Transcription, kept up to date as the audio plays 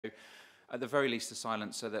At the very least, the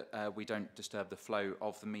silence so that we don't disturb the flow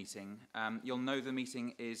of the meeting. You'll know the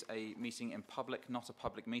meeting is a meeting in public, not a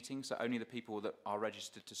public meeting, so only the people that are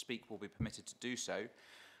registered to speak will be permitted to do so.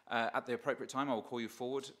 At the appropriate time, I will call you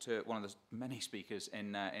forward to one of the many speakers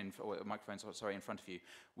in microphones, sorry, in front of you.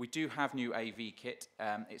 We do have new AV kit.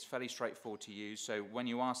 It's fairly straightforward to use. So when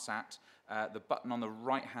you are sat, the button on the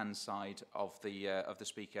right-hand side of the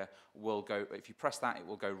speaker will go. If you press that, it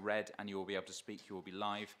will go red, and you will be able to speak. You will be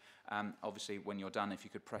live. Obviously, when you're done, if you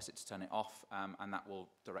could press it to turn it off, and that will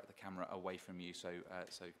direct the camera away from you, so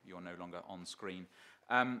you're no longer on screen.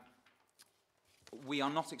 We are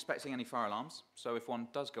not expecting any fire alarms, so if one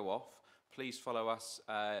does go off, please follow us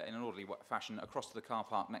in an orderly fashion across to the car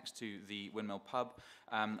park next to the Windmill Pub.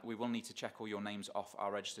 We will need to check all your names off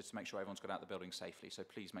our register to make sure everyone's got out of the building safely, so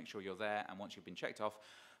please make sure you're there, and once you've been checked off,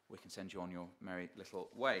 we can send you on your merry little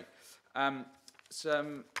way.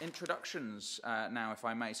 Some introductions now, if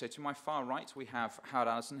I may. So to my far right, we have Howard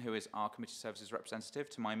Allison, who is our Committee Services representative.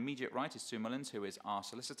 To my immediate right is Sue Mullins, who is our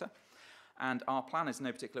solicitor. And our planners, in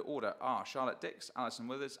no particular order, are Charlotte Dix, Alison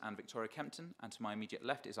Withers, and Victoria Kempton. And to my immediate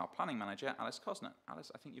left is our planning manager, Alice Cosner.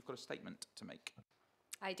 Alice, I think you've got a statement to make.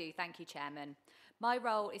 I do, thank you, Chairman. My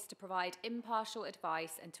role is to provide impartial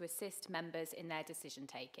advice and to assist members in their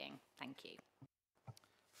decision-taking. Thank you.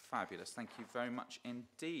 Fabulous, thank you very much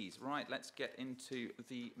indeed. Right, let's get into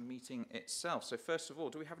the meeting itself. So first of all,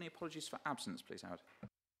 do we have any apologies for absence, please, Howard?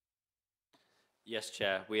 Yes,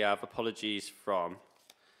 Chair. We have apologies from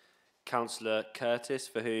Councillor Curtis,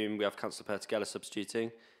 for whom we have Councillor Pertigella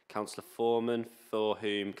substituting, Councillor Foreman, for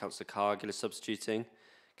whom Councillor Cargill is substituting,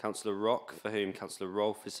 Councillor Rock, for whom Councillor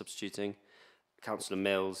Rolfe is substituting, Councillor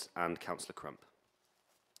Mills and Councillor Crump.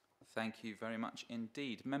 Thank you very much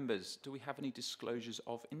indeed. Members, do we have any disclosures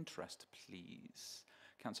of interest, please?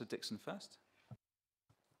 Councillor Dixon first.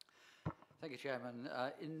 Thank you, Chairman.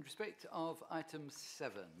 In respect of item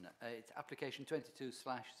 7, it's application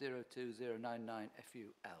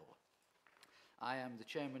 22/02099-FUL. I am the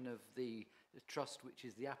chairman of the trust, which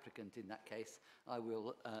is the applicant in that case. I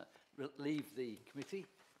will leave the committee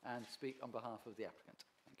and speak on behalf of the applicant.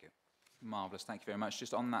 Thank you. Marvellous, thank you very much.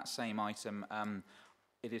 Just on that same item,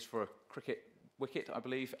 it is for a cricket wicket, I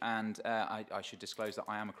believe, and I should disclose that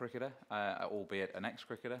I am a cricketer, albeit an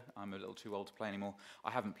ex-cricketer. I'm a little too old to play anymore. I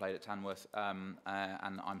haven't played at Tamworth, and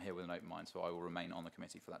I'm here with an open mind, so I will remain on the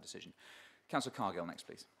committee for that decision. Councillor Cargill, next,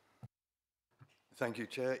 please. Thank you,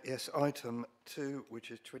 Chair. Yes, item 2,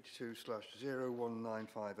 which is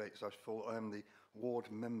 22/01958/4. I am the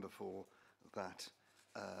ward member for that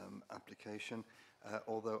application,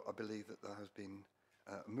 although I believe that there has been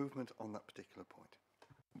movement on that particular point.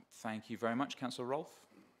 Thank you very much. Councillor Rolfe.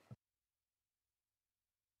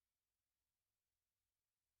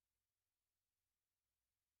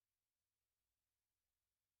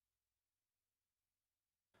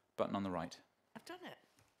 Button on the right. I've done it.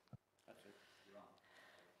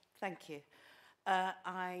 Thank you.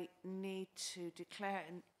 I need to declare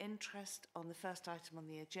an interest on the first item on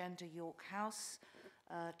the agenda, York House,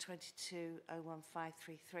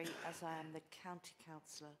 22/01533, as I am the county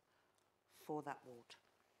councillor for that ward.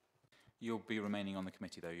 You'll be remaining on the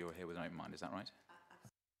committee, though. You're here with an open mind, is that right?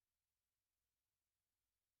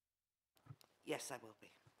 Yes, I will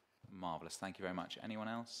be. Marvellous. Thank you very much. Anyone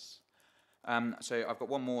else? So I've got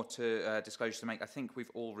one more disclosure to make. I think we've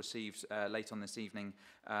all received late on this evening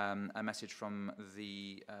a message from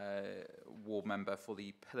the ward member for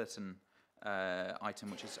the Pillerton item,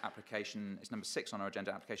 which is application, it's number 6 on our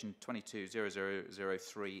agenda, application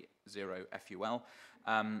 22/00030-FUL.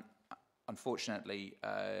 Unfortunately,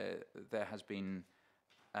 there has been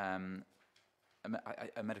a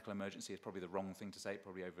medical emergency is probably the wrong thing to say, it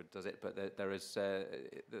probably overdoes it, but there is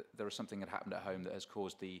something that happened at home that has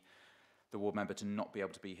caused the ward member to not be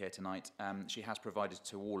able to be here tonight. She has provided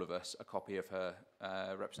to all of us a copy of her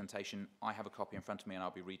representation. I have a copy in front of me, and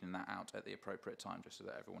I'll be reading that out at the appropriate time, just so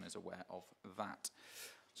that everyone is aware of that.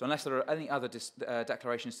 So unless there are any other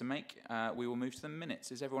declarations to make, we will move to the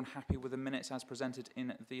minutes. Is everyone happy with the minutes as presented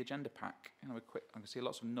in the agenda pack? I can see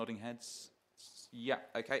lots of nodding heads. Yeah,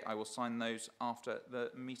 okay, I will sign those after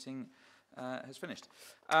the meeting has finished.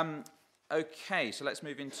 Okay, so let's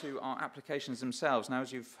move into our applications themselves. Now,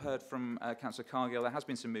 as you've heard from Councillor Cargill, there has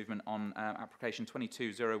been some movement on application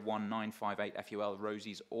 22/01958-FUL,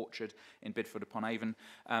 Rosie's Orchard in Bidford upon Avon.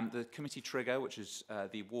 The committee trigger, which is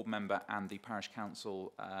the ward member and the parish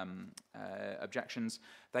council objections,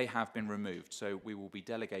 they have been removed. So we will be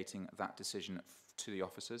delegating that decision to the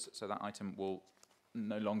officers, so that item will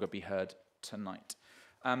no longer be heard tonight.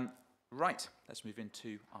 Right, let's move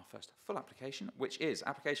into our first full application, which is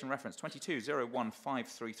application reference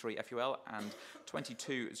 22015333 FUL and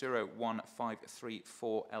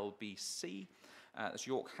 22015334 LBC. That's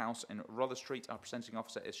York House in Rother Street. Our presenting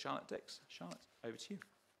officer is Charlotte Dix. Charlotte, over to you.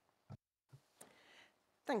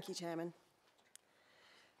 Thank you, Chairman.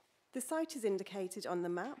 The site is indicated on the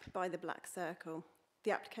map by the black circle.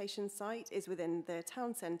 The application site is within the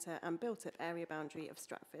town centre and built-up area boundary of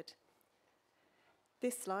Stratford.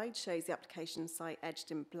 This slide shows the application site edged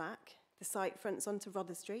in black. The site fronts onto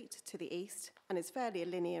Rother Street to the east and is fairly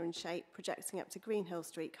linear in shape, projecting up to Greenhill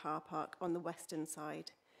Street car park on the western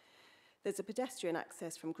side. There's a pedestrian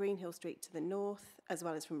access from Greenhill Street to the north, as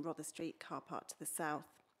well as from Rother Street car park to the south.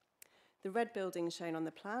 The red buildings shown on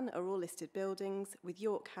the plan are all listed buildings, with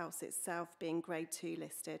York House itself being Grade 2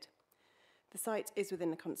 listed. The site is within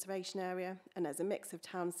the conservation area and has a mix of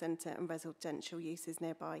town centre and residential uses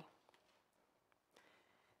nearby.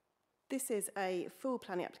 This is a full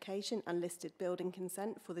planning application and listed building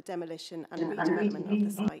consent for the demolition and redevelopment of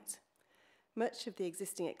the site. Much of the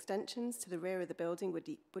existing extensions to the rear of the building would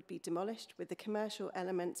be demolished, with the commercial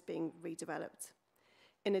elements being redeveloped.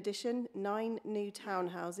 In addition, 9 new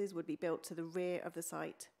townhouses would be built to the rear of the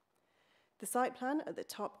site. The site plan at the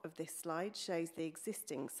top of this slide shows the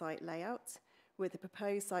existing site layout, with the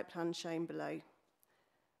proposed site plan shown below.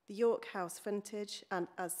 The York House frontage, and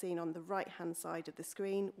as seen on the right-hand side of the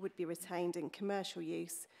screen, would be retained in commercial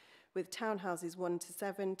use, with townhouses 1 to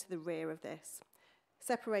 7 to the rear of this.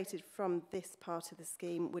 Separated from this part of the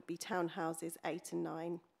scheme would be townhouses 8 and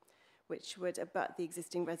 9, which would abut the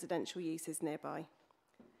existing residential uses nearby.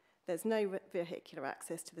 There's no vehicular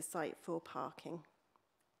access to the site for parking.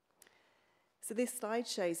 So this slide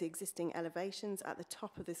shows the existing elevations at the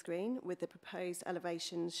top of the screen, with the proposed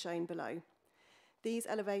elevations shown below. These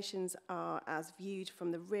elevations are as viewed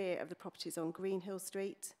from the rear of the properties on Greenhill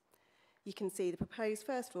Street. You can see the proposed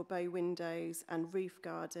first floor bow windows and roof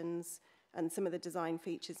gardens and some of the design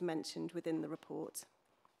features mentioned within the report.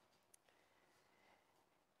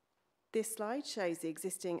 This slide shows the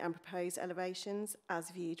existing and proposed elevations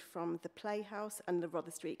as viewed from the Playhouse and the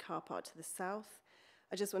Rother Street car park to the south.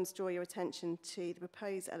 I just want to draw your attention to the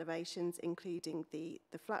proposed elevations, including the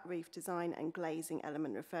flat roof design and glazing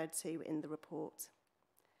element referred to in the report.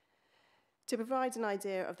 To provide an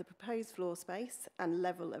idea of the proposed floor space and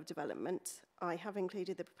level of development, I have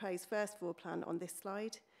included the proposed first floor plan on this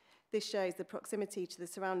slide. This shows the proximity to the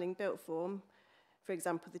surrounding built form, for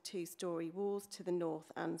example, the 2-storey walls to the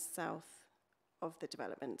north and south of the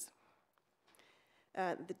development.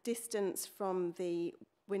 The distance from the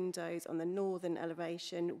windows on the northern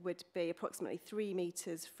elevation would be approximately 3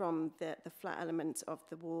 metres from the flat element of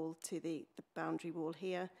the wall to the boundary wall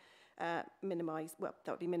here. That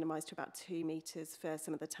would be minimised to about 2 metres for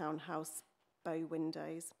some of the townhouse bow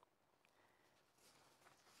windows.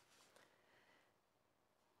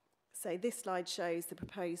 So this slide shows the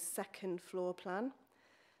proposed second floor plan.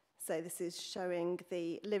 So this is showing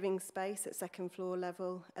the living space at second floor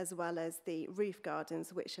level, as well as the roof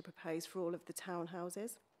gardens, which are proposed for all of the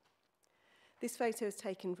townhouses. This photo is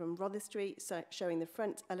taken from Rother Street, so showing the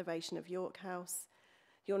front elevation of York House.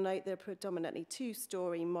 You'll note there are predominantly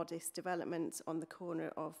 2-storey modest developments on the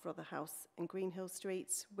corner of Rother House and Greenhill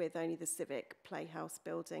Streets, with only the Civic Playhouse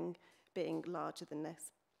building being larger than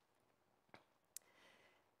this.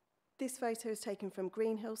 This photo is taken from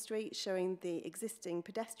Greenhill Street, showing the existing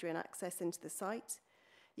pedestrian access into the site.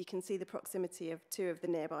 You can see the proximity of 2 of the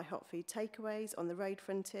nearby hot food takeaways on the road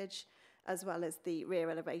frontage, as well as the rear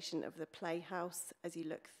elevation of the Playhouse as you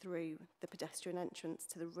look through the pedestrian entrance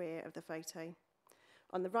to the rear of the photo.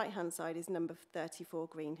 On the right-hand side is number 34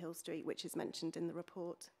 Greenhill Street, which is mentioned in the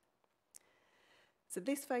report. So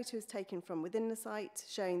this photo is taken from within the site,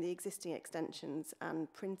 showing the existing extensions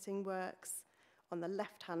and printing works. On the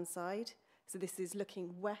left-hand side, so this is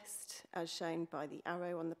looking west, as shown by the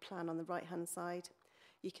arrow on the plan on the right-hand side.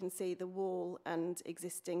 You can see the wall and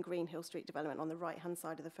existing Greenhill Street development on the right-hand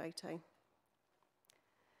side of the photo.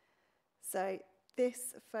 So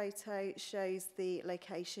this photo shows the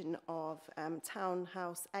location of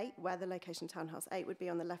Townhouse 8, where the location of Townhouse 8 would be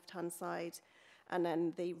on the left-hand side, and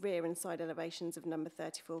then the rear and side elevations of number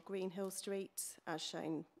 34 Greenhill Street, as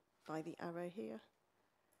shown by the arrow here.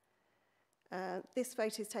 This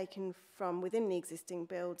photo is taken from within the existing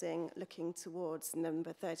building, looking towards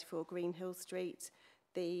number 34 Greenhill Street.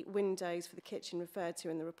 The windows for the kitchen referred to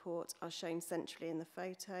in the report are shown centrally in the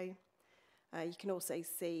photo. You can also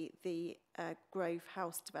see the Grove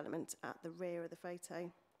House development at the rear of the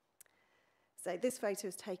photo. So this photo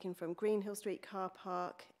is taken from Greenhill Street car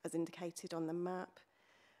park, as indicated on the map.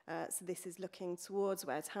 So this is looking towards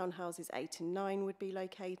where townhouses 8 and 9 would be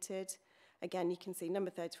located. Again, you can see number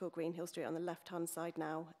 34 Greenhill Street on the left-hand side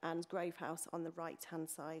now and Grove House on the right-hand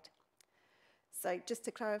side. So just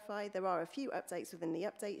to clarify, there are a few updates within the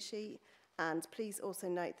update sheet, and please also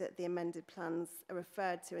note that the amended plans are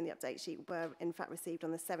referred to in the update sheet were in fact received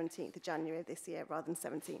on the 17th of January of this year rather than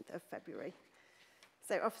 17th of February.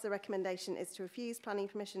 So officer recommendation is to refuse planning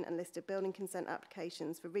permission and listed building consent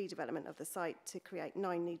applications for redevelopment of the site to create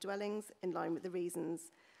 9 new dwellings in line with the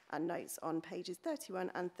reasons and notes on pages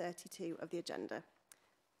 31 and 32 of the agenda.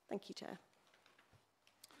 Thank you, Chair.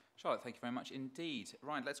 Charlotte, thank you very much indeed.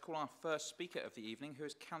 Right, let's call our first speaker of the evening, who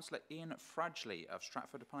is Councillor Ian Fradgley of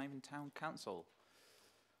Stratford-upon-Avon Town Council.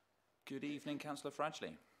 Good evening, Councillor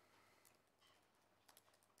Fradgley.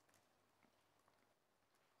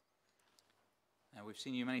 Now, we've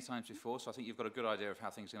seen you many times before, so I think you've got a good idea of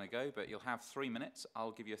how things are going to go, but you'll have 3 minutes.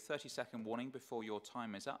 I'll give you a 30-second warning before your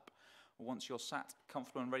time is up. Once you're sat,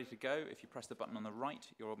 comfortable and ready to go, if you press the button on the right,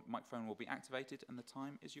 your microphone will be activated and the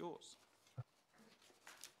time is yours.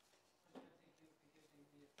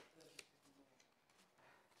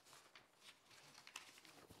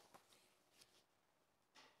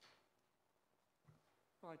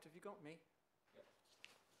 Right, have you got me? Yep.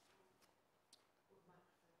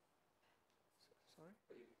 Sorry?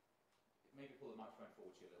 Maybe pull the microphone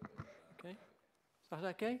forward to you a little bit. Okay. Is that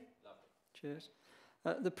okay? Lovely. Cheers.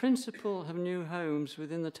 The principle of new homes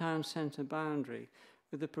within the town centre boundary,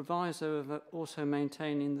 with the proviso of also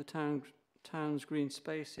maintaining the town's green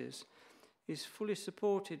spaces, is fully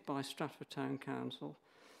supported by Stratford Town Council,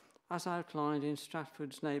 as outlined in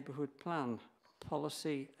Stratford's Neighbourhood Plan,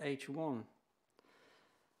 Policy H1.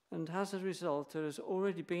 And as a result, there has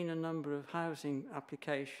already been a number of housing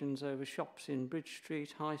applications over shops in Bridge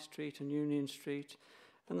Street, High Street and Union Street,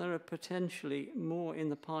 and there are potentially more in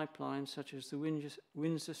the pipeline, such as the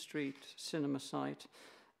Windsor Street cinema site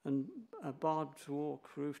and a Bard's Walk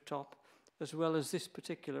rooftop, as well as this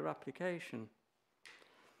particular application.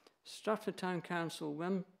 Stratford Town Council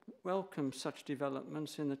welcomes such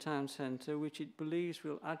developments in the town centre, which it believes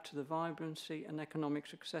will add to the vibrancy and economic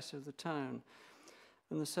success of the town.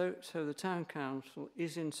 And so the Town Council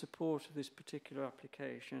is in support of this particular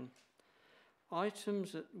application.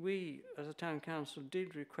 Items that we, as a Town Council,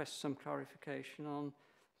 did request some clarification on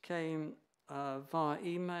came via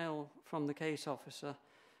email from the case officer,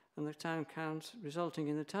 and the Town Council, resulting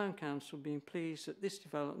in the Town Council being pleased that this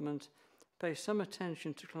development pays some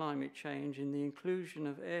attention to climate change in the inclusion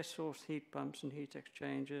of air-source heat pumps and heat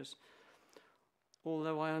exchangers,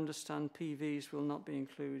 although I understand PVs will not be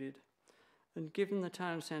included. And given the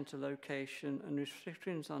town centre location and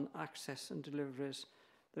restrictions on access and deliveries,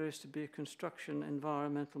 there is to be a construction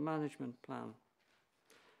environmental management plan.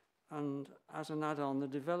 And as an add-on, the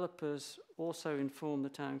developers also inform the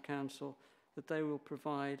town council that they will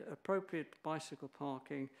provide appropriate bicycle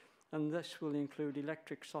parking, and this will include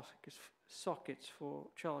electric sockets for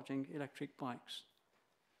charging electric bikes.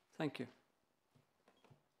 Thank you.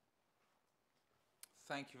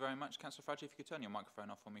 Thank you very much. Councillor Fradgley, if you could turn your microphone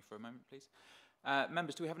off for me for a moment, please.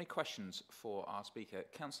 Members, do we have any questions for our speaker?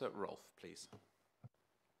 Councillor Rolfe, please.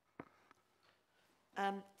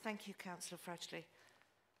 Thank you, Councillor Fradgley.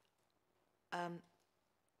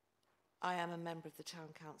 I am a member of the Town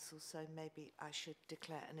Council, so maybe I should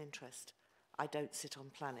declare an interest. I don't sit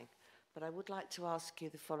on planning, but I would like to ask you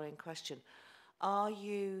the following question.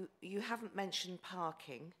 You haven't mentioned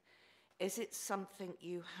parking. Is it something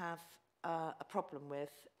you have a problem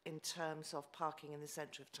with in terms of parking in the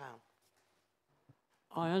centre of town?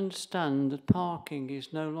 I understand that parking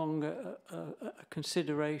is no longer a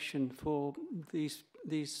consideration for these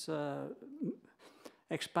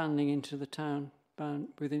expanding into the town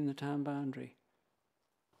within the town boundary.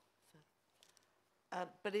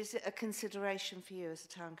 But is it a consideration for you as a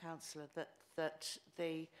town councillor that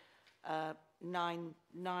the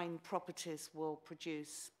nine properties will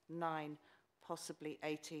produce 9, possibly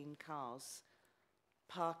 18 cars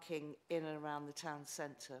parking in and around the town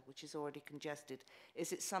centre, which is already congested?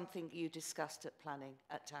 Is it something you discussed at planning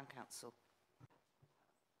at town council?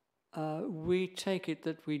 We take it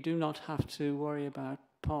that we do not have to worry about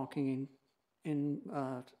parking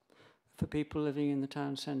for people living in the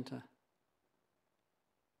town centre.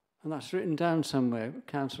 And that's written down somewhere,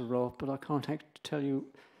 Councillor Rolfe, but I can't tell you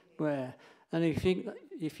where. And if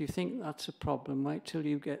you think that's a problem, wait till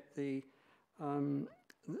you get the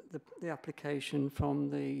application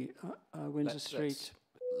from the Windsor Street.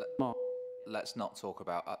 Let's not talk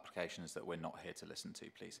about applications that we're not here to listen to,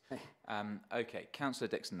 please. Okay, Councillor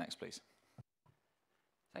Dixon next, please.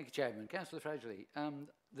 Thank you, Chairman. Councillor Fradgley,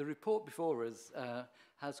 The report before us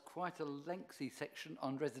has quite a lengthy section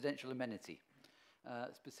on residential amenity,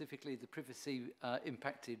 specifically the privacy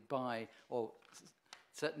impacted by, or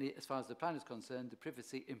certainly as far as the plan is concerned, the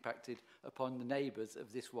privacy impacted upon the neighbours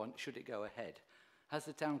of this one should it go ahead. Has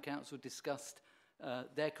the Town Council discussed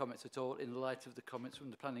their comments at all in light of the comments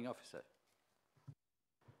from the planning officer?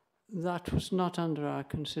 That was not under our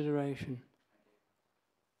consideration.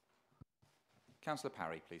 Councillor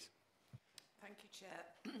Parry, please. Thank you, Chair.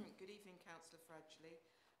 Good evening, Councillor Fradgley.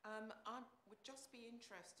 I would just be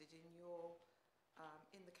interested in your,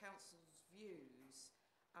 in the Council's views.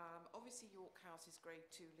 Obviously, York House is Grade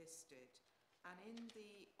 2 listed, and in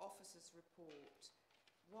the officer's report,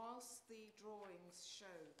 whilst the drawings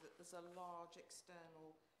show that there's a large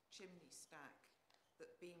external chimney stack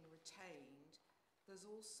that's being retained, there's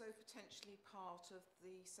also potentially part of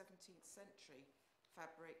the 17th century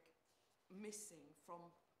fabric missing from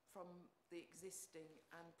the existing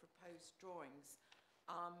and proposed drawings.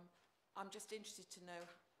 I'm just interested to know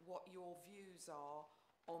what your views are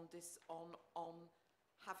on this, on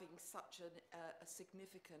having such a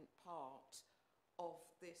significant part of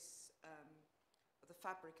this, the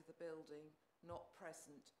fabric of the building not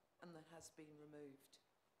present and that has been removed.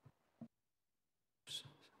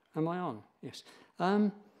 Am I on? Yes.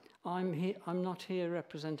 I'm not here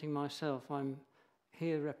representing myself. I'm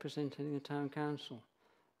here representing the Town Council.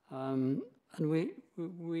 And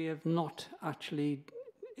we have not actually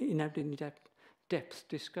in depth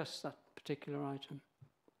discussed that particular item.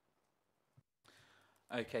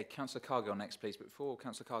 Okay, Councillor Cargill next, please. But before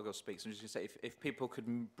Councillor Cargill speaks, I'm just going to say, if people could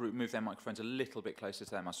move their microphones a little bit closer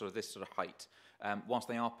to them, sort of this sort of height, whilst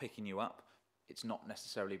they are picking you up, it's not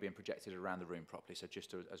necessarily being projected around the room properly. So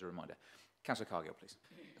just as a reminder. Councillor Cargill, please.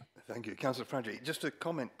 Thank you. Councillor Fradgley, just a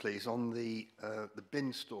comment, please, on the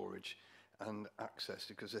bin storage and access,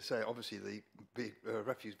 because they say obviously the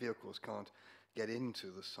refuse vehicles can't get into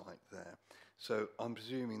the site there. So I'm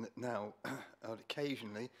presuming that now,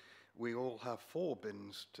 occasionally, we all have 4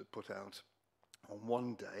 bins to put out on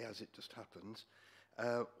one day, as it just happens.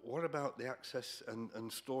 What about the access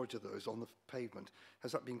and storage of those on the pavement?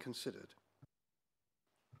 Has that been considered?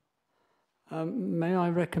 May I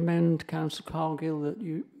recommend, Councillor Cargill, that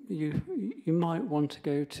you might want to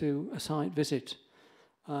go to a site visit.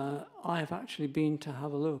 I have actually been to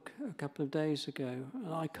have a look a couple of days ago,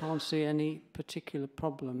 and I can't see any particular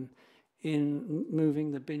problem in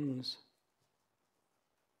moving the bins.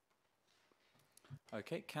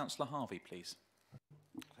 Okay, Councillor Harvey, please.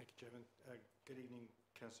 Thank you, Chairman. Good evening,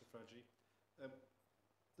 Councillor Fradgley.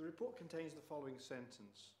 The report contains the following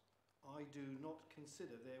sentence: I do not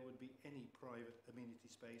consider there would be any private amenity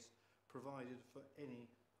space provided for any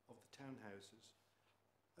of the townhouses.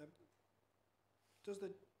 Does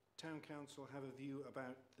the Town Council have a view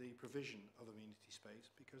about the provision of amenity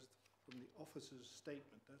space? Because from the officer's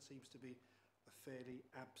statement, that seems to be a fairly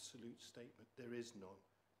absolute statement. There is none.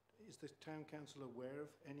 Is the Town Council aware of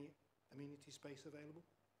any amenity space available?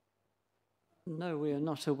 No, we are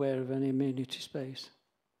not aware of any amenity space.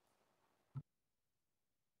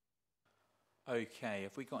 Okay,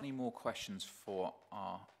 have we got any more questions for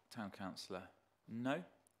our Town Councillor? No?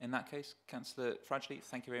 In that case, Councillor Fradgley,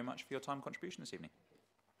 thank you very much for your time and contribution this evening.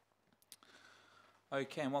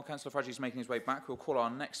 Okay, and while Councillor Fradgley is making his way back, we'll call our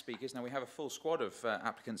next speakers. Now, we have a full squad of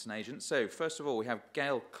applicants and agents. So, first of all, we have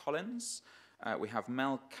Gail Collins, we have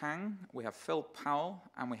Mel Kang, we have Phil Powell,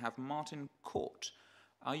 and we have Martin Court.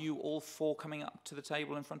 Are you all 4 coming up to the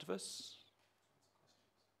table in front of us?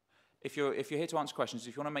 If you're here to answer questions,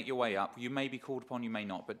 if you want to make your way up, you may be called upon, you may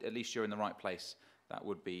not, but at least you're in the right place. That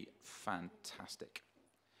would be fantastic.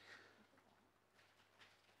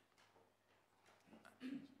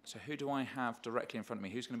 So who do I have directly in front of me?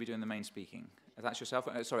 Who's going to be doing the main speaking? That's yourself?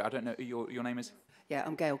 Sorry, I don't know. Your name is? Yeah,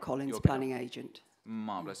 I'm Gail Collins, You're planning agent.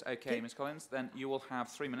 Marvellous. Okay, Ms Collins, then you will have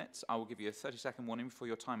 3 minutes. I will give you a 30-second warning before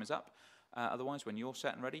your time is up. Otherwise, when you're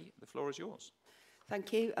set and ready, the floor is yours.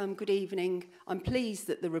 Thank you. Good evening. I'm pleased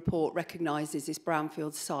that the report recognises this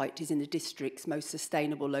brownfield site is in the district's most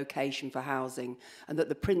sustainable location for housing and that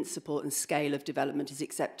the principle and scale of development is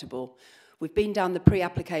acceptable. We've been down the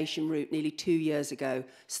pre-application route nearly 2 years ago,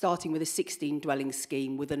 starting with a 16-dwelling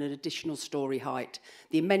scheme with an additional storey height.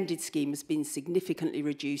 The amended scheme has been significantly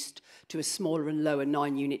reduced to a smaller and lower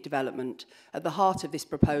 9-unit development. At the heart of this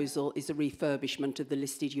proposal is the refurbishment of the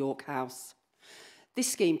listed York House. This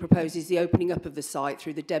scheme proposes the opening up of the site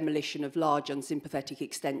through the demolition of large unsympathetic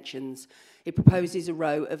extensions. It proposes a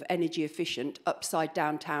row of energy-efficient,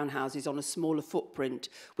 upside-down townhouses on a smaller footprint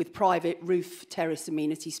with private roof terrace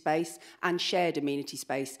amenity space and shared amenity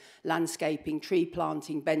space, landscaping, tree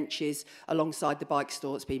planting, benches, alongside the bike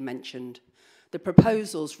store that's been mentioned. The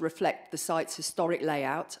proposals reflect the site's historic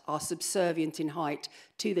layout, are subservient in height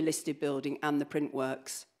to the listed building and the print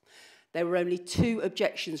works. There were only 2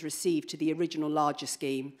 objections received to the original larger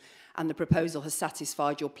scheme, and the proposal has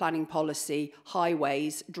satisfied your planning policy,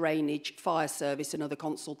 highways, drainage, fire service and other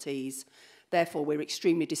consultees. Therefore, we're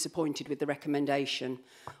extremely disappointed with the recommendation.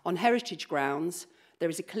 On heritage grounds, there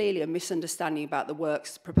is clearly a misunderstanding about the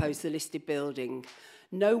works proposed to the listed building.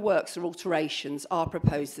 No works or alterations are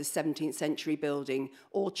proposed to the 17th century building.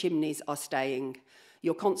 All chimneys are staying.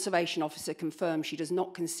 Your conservation officer confirms she does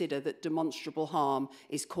not consider that demonstrable harm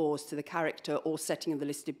is caused to the character or setting of the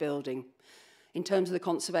listed building. In terms of the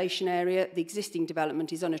conservation area, the existing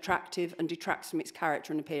development is unattractive and detracts from its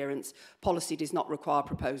character and appearance. Policy does not require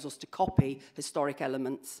proposals to copy historic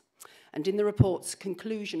elements. And in the report's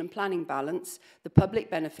conclusion and planning balance, the public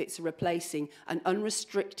benefits of replacing an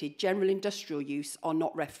unrestricted general industrial use are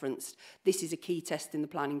not referenced. This is a key test in the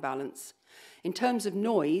planning balance. In terms of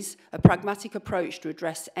noise, a pragmatic approach to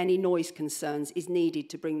address any noise concerns is needed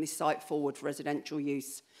to bring this site forward for residential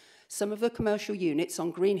use. Some of the commercial units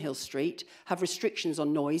on Greenhill Street have restrictions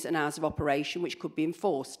on noise and hours of operation which could be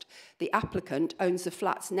enforced. The applicant owns the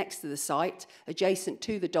flats next to the site, adjacent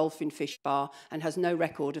to the Dolphin Fish Bar, and has no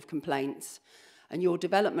record of complaints. And your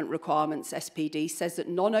development requirements, SPD, says that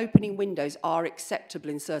non-opening windows are acceptable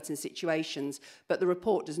in certain situations, but the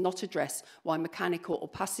report does not address why mechanical or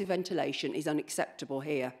passive ventilation is unacceptable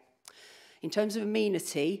here. In terms of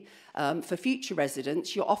amenity, for future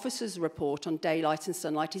residents, your officer's report on daylight and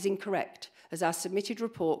sunlight is incorrect, as our submitted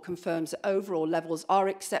report confirms that overall levels are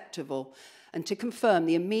acceptable. And to confirm,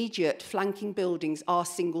 the immediate flanking buildings are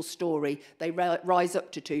single-storey. They rise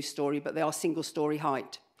up to 2-storey, but they are single-storey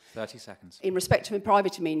height. 30 seconds. In respect of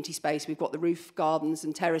private amenity space, we've got the roof gardens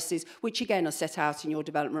and terraces, which again are set out in your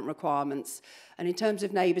development requirements. And in terms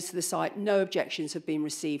of neighbours to the site, no objections have been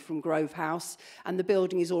received from Grove House, and the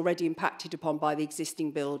building is already impacted upon by the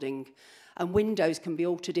existing building. And windows can be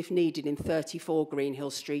altered if needed in 34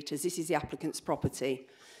 Greenhill Street, as this is the applicant's property.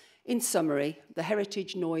 In summary, the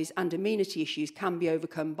heritage, noise and amenity issues can be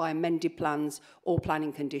overcome by amended plans or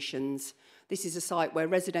planning conditions. This is a site where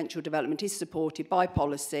residential development is supported by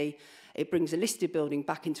policy. It brings a listed building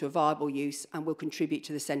back into a viable use and will contribute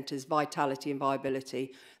to the centre's vitality and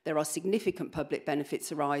viability. There are significant public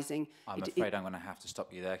benefits arising. I'm afraid I'm going to have to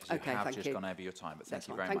stop you there because you have just gone over your time, but thank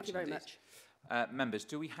you very much. Thank you very much. Members,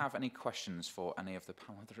 do we have any questions for any of the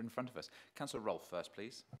panel that are in front of us? Councillor Rolfe first,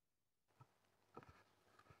 please.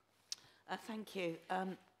 Thank you.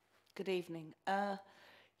 Good evening.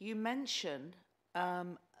 You mention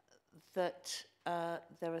that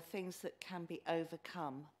there are things that can be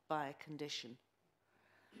overcome by a condition.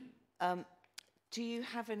 Do you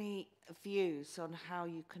have any views on how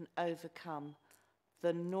you can overcome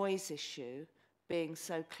the noise issue being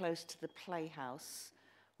so close to the playhouse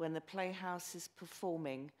when the playhouse is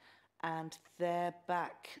performing and their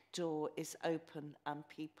back door is open and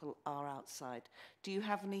people are outside? Do you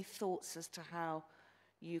have any thoughts as to how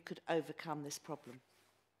you could overcome this problem?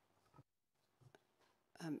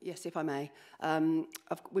 Yes, if I may.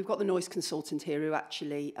 We've got the noise consultant here who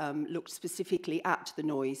actually looked specifically at the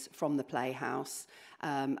noise from the playhouse,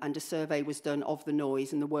 and a survey was done of the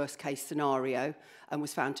noise and the worst case scenario and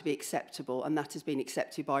was found to be acceptable, and that has been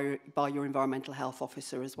accepted by your environmental health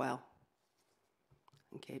officer as well.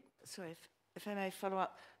 Thank you. Sorry, if I may follow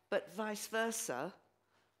up, but vice versa,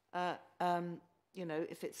 you know,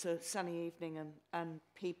 if it's a sunny evening and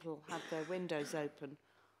people have their windows open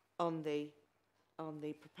on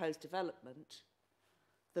the proposed development,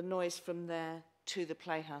 the noise from there to the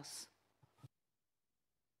playhouse.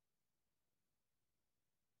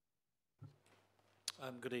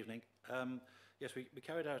 Good evening. Yes, we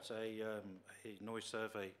carried out a noise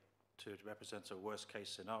survey to represent a worst case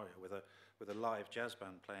scenario with a live jazz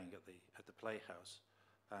band playing at the playhouse,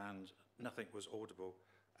 and nothing was audible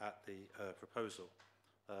at the proposal.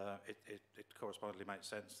 It correspondingly makes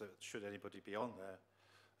sense that should anybody be on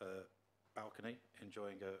their balcony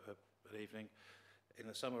enjoying an evening in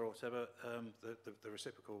the summer or whatever, the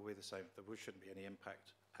reciprocal will be the same. There shouldn't be any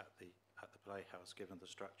impact at the playhouse given the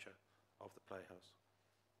structure of the playhouse.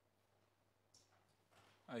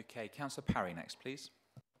 Okay, Councillor Parry next, please.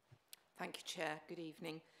 Thank you, Chair. Good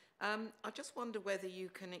evening. I just wonder whether you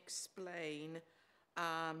can explain,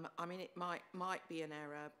 I mean, it might be an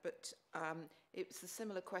error, but it was a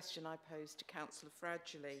similar question I posed to Councillor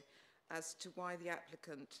Fragile as to why the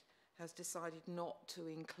applicant has decided not to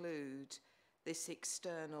include this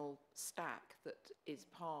external stack that is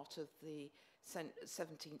part of the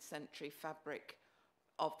 17th century fabric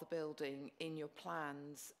of the building in your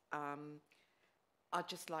plans. I'd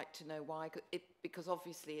just like to know why. because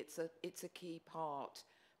obviously it's a key part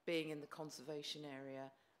being in the conservation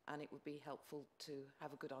area, and it would be helpful to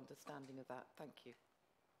have a good understanding of that. Thank you.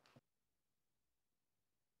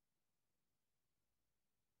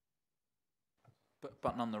 But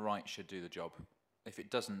button on the right should do the job. If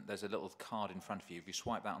it doesn't, there's a little card in front of you. If you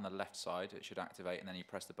swipe that on the left side, it should activate, and then you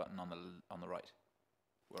press the button on the right.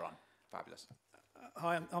 We're on. Fabulous.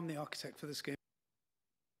 Hi, I'm the architect for the scheme.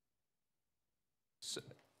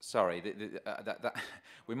 Sorry,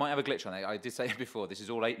 we might have a glitch on it. I did say it before. This is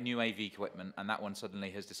all new AV equipment, and that one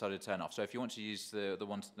suddenly has decided to turn off. So if you want to use the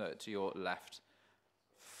one to your left,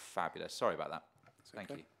 fabulous. Sorry about that.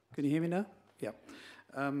 Thank you. Can you hear me now? Yeah.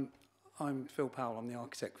 I'm Phil Powell. I'm the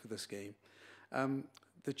architect for the scheme.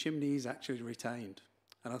 The chimney is actually retained,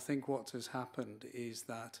 and I think what has happened is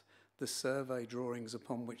that the survey drawings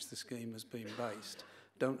upon which the scheme has been based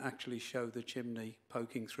don't actually show the chimney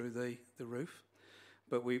poking through the roof.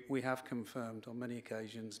 But we have confirmed on many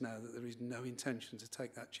occasions now that there is no intention to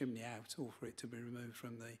take that chimney out or for it to be removed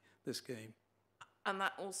from the scheme. And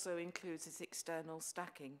that also includes its external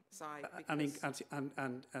stacking side? And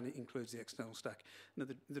it includes the external stack. Now,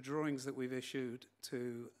 the drawings that we've issued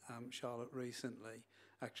to Charlotte recently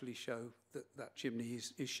actually show that chimney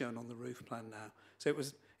is shown on the roof plan now. So it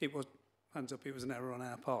was hands up, it was an error on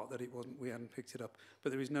our part that we hadn't picked it up,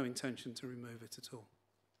 but there is no intention to remove it at all.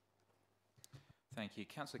 Thank you.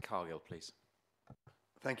 Councillor Cargill, please.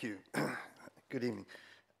 Thank you. Good evening.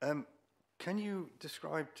 Can you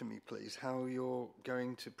describe to me, please, how you're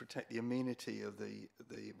going to protect the amenity of the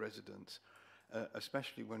residents,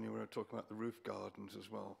 especially when you were talking about the roof gardens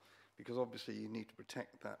as well? Because obviously you need to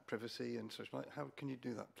protect that privacy and such like. How can you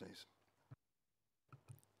do that, please?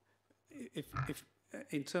 If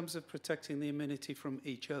in terms of protecting the amenity from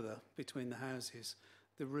each other between the houses,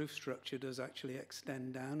 the roof structure does actually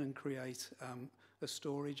extend down and create a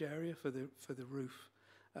storage area for the roof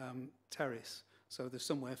terrace. So there's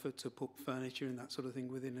somewhere to put furniture and that sort of thing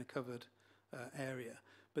within a covered area.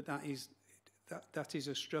 But that is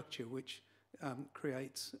a structure which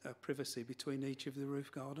creates a privacy between each of the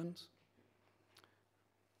roof gardens.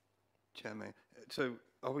 Chairman, so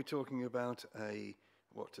are we talking about a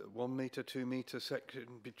 1 metre, 2 metre section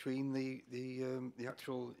between the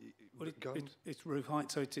actual gardens? It's roof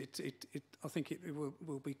height, so I think it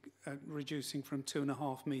will be reducing from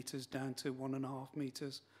 2.5 metres down to 1.5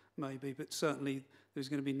 metres. Maybe, but certainly there's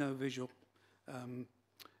going to be no visual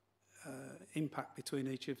impact between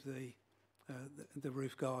each of the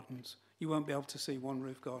roof gardens. You won't be able to see one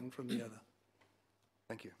roof garden from the other.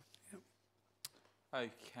 Thank you. Yep.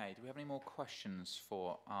 Okay, do we have any more questions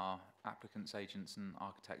for our applicants, agents and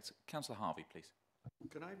architects? Councillor Harvey, please.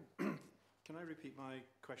 Can I repeat my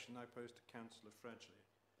question I posed to Councillor Fradgley?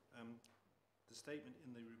 The statement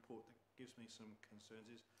in the report that gives me some concerns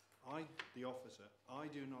is the officer, I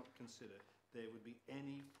do not consider there would be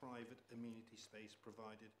any private amenity space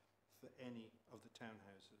provided for any of the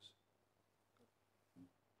townhouses.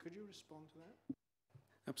 Could you respond to that?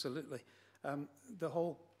 Absolutely. The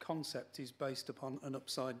whole concept is based upon an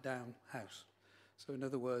upside down house. So in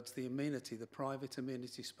other words, the amenity, the private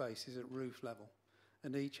amenity space is at roof level,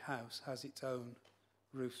 and each house has its own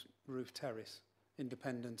roof terrace,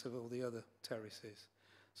 independent of all the other terraces.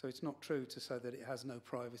 So it's not true to say that it has no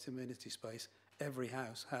private amenity space. Every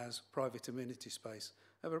house has private amenity space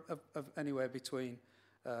of anywhere between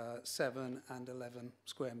 7 and 11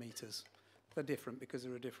 square metres. They're different because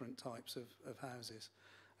there are different types of houses.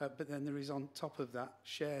 But then there is on top of that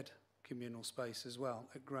shared communal space as well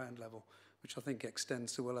at ground level, which I think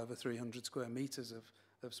extends to well over 300 square metres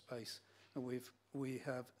of space. And we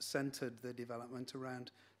have centred the development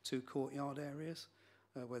around 2 courtyard areas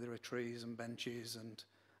where there are trees and benches and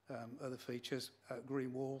other features.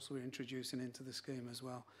 Green walls we're introducing into the scheme as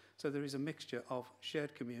well. So there is a mixture of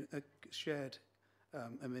shared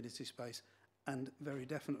amenity space and very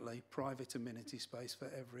definitely private amenity space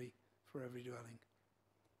for every dwelling.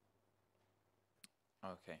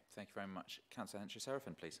 Okay, thank you very much. Councillor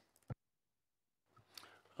Henry-Serafin, please.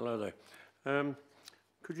 Hello there.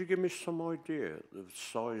 Could you give me some idea of the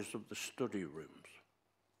size of the study rooms?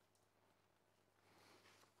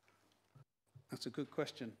 That's a good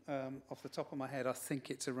question. Off the top of my head, I think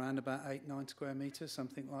it's around about 8-9 square metres,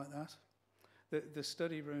 something like that. The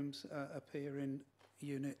study rooms appear in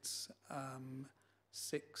units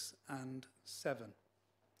 6 and 7.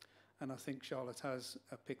 And I think Charlotte has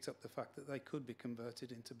picked up the fact that they could be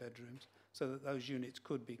converted into bedrooms, so that those units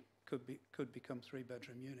could become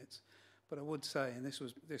 3-bedroom units. But I would say, and this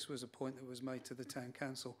was a point that was made to the town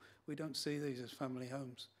council, we don't see these as family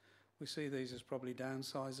homes. We see these as probably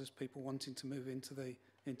downsizers, people wanting to move into the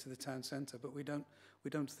into the town centre, but we don't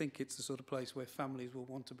think it's the sort of place where families will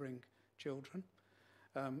want to bring children.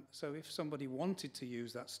 So if somebody wanted to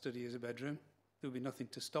use that study as a bedroom, there would be nothing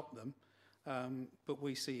to stop them, but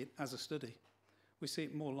we see it as a study. We see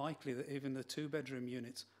it more likely that even the 2-bedroom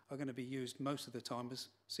units are going to be used most of the time as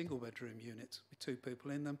single-bedroom units with 2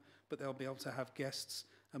 people in them, but they'll be able to have guests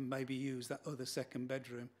and maybe use that other second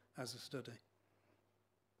bedroom as a study.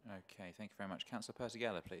 Okay, thank you very much. Councillor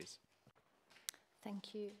Persigella, please.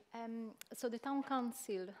 Thank you. So the Town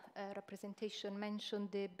Council representation mentioned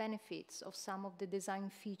the benefits of some of the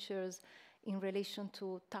design features in relation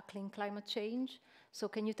to tackling climate change. So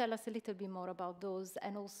can you tell us a little bit more about those?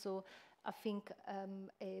 And also, I think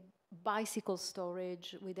a bicycle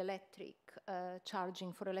storage with electric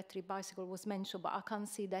charging for electric bicycle was mentioned, but I can't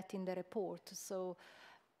see that in the report. So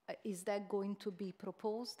is that going to be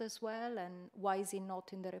proposed as well? And why is it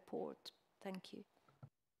not in the report? Thank you.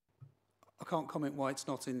 I can't comment why it's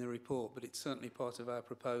not in the report, but it's certainly part of our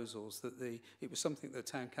proposals that it was something that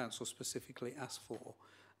the Town Council specifically asked for,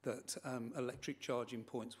 that electric charging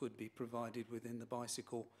points would be provided within the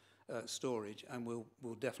bicycle storage, and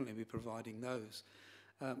we'll definitely be providing those.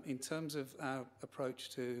 In terms of our approach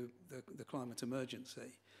to the climate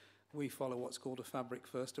emergency, we follow what's called a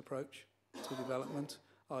fabric-first approach to development,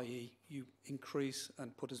 i.e. you increase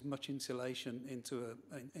and put as much insulation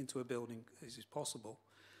into a building as is possible,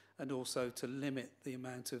 and also to limit the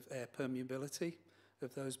amount of air permeability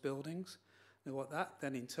of those buildings. Now, what that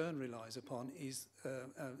then in turn relies upon is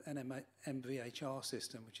an MVHR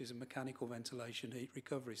system, which is a mechanical ventilation heat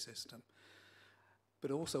recovery system.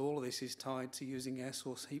 But also all of this is tied to using air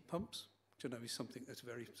source heat pumps, which I know is something that's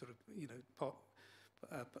very sort of,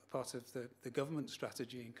 part of the government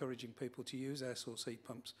strategy, encouraging people to use air source heat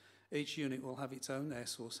pumps. Each unit will have its own air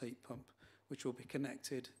source heat pump, which will be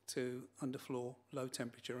connected to underfloor, low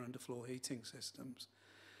temperature underfloor heating systems.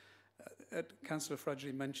 Councillor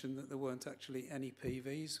Fradgley mentioned that there weren't actually any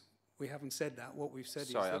PVs. We haven't said that. What we've said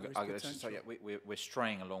is that there is potential. We're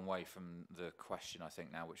straying a long way from the question, I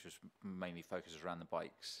think, now, which was mainly focused around the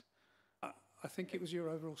bikes. I think it was your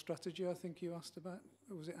overall strategy I think you asked about.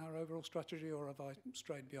 Was it our overall strategy, or have I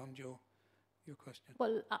strayed beyond your question?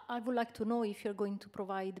 Well, I would like to know if you're going to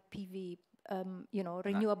provide PV,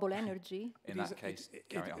 renewable energy. In that case,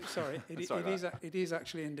 carry on. Sorry, it is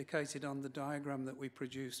actually indicated on the diagram that we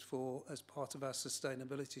produced as part of our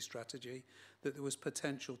sustainability strategy that there was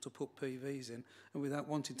potential to put PVs in. And without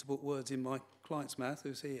wanting to put words in my client's mouth,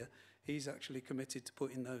 who's here, he's actually committed to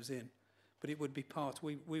putting those in. But it would be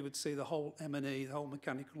we would see the whole M&E, the whole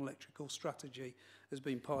mechanical electrical strategy as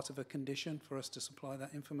being part of a condition for us to supply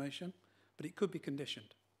that information. But it could be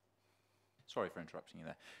conditioned. Sorry for interrupting you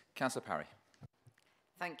there. Councillor Parry.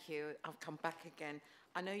 Thank you. I'll come back again.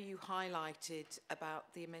 I know you highlighted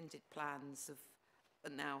about the amended plans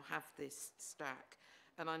now have this stack.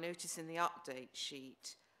 And I notice in the update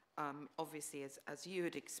sheet, obviously, as you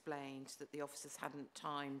had explained, that the officers hadn't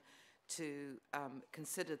time to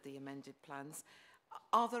consider the amended plans.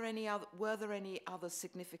 Were there any other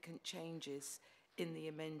significant changes in the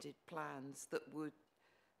amended plans that would...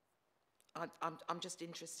 I'm just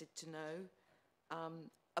interested to know,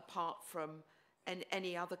 apart from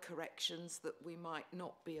any other corrections that we might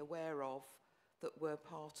not be aware of that were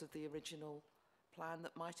part of the original plan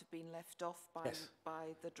that might have been left off by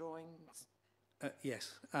the drawings?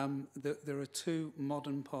 Yes. There are 2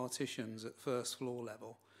 modern partitions at first floor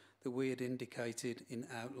level that we had indicated in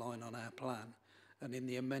outline on our plan. And in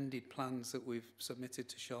the amended plans that we've submitted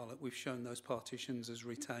to Charlotte, we've shown those partitions as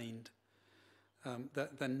retained.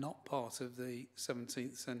 They're not part of the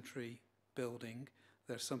 17th century building.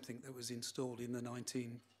 They're something that was installed in the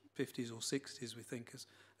 1950s or 60s, we think,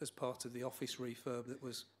 as part of the office refurb that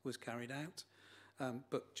was carried out.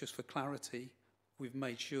 But just for clarity, we've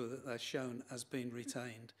made sure that they're shown as being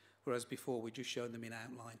retained, whereas before we just showed them in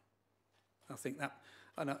outline. I think that,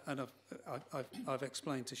 and I've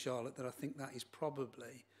explained to Charlotte that I think that is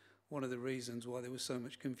probably one of the reasons why there was so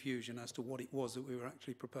much confusion as to what it was that we were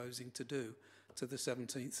actually proposing to do to the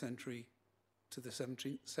 17th century,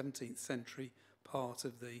 part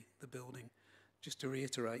of the building. Just to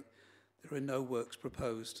reiterate, there are no works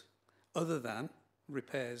proposed other than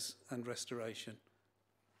repairs and restoration.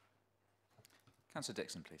 Councillor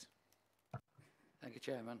Dixon, please. Thank you,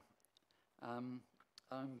 Chairman. I'm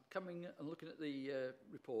coming and looking at the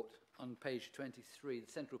report on page 23.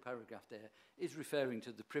 The central paragraph there is referring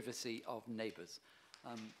to the privacy of neighbours.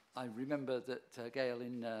 I remember that Gail,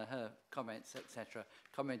 in her comments, etc.,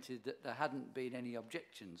 commented that there hadn't been any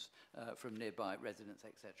objections from nearby residents,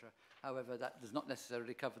 etc. However, that does not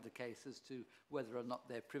necessarily cover the case as to whether or not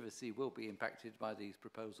their privacy will be impacted by these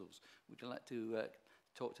proposals. Would you like to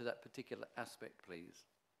talk to that particular aspect, please?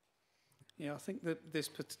 Yeah, I think that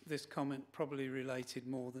this comment probably related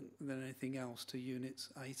more than anything else to units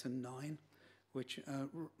 8 and 9, which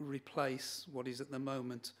replace what is at the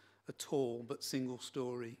moment a tall but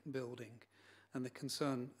single-storey building. And the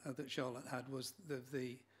concern that Charlotte had was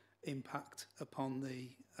the impact upon the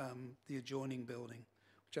adjoining building,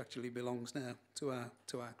 which actually belongs now to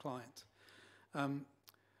our client. And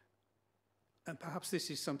perhaps this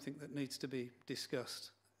is something that needs to be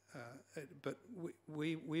discussed, but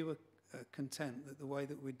we were content that the way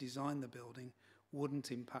that we designed the building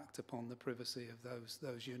wouldn't impact upon the privacy of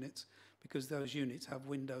those units, because those units have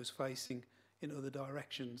windows facing in other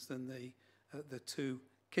directions than the two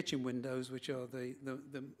kitchen windows, which are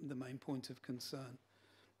the main point of concern.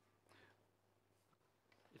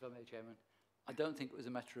 If I may, Chairman, I don't think it was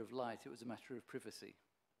a matter of light, it was a matter of privacy.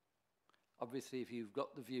 Obviously, if you've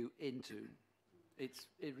got the view into, it's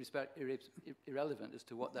irrelevant as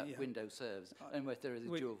to what that window serves and whether there is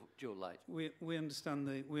a dual light. We understand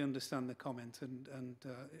the comment, and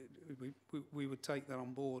we would take that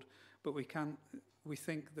on board, but we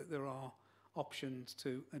think that there are options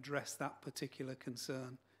to address that particular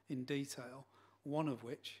concern in detail, one of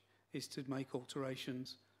which is to make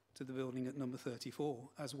alterations to the building at number 34,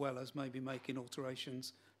 as well as maybe making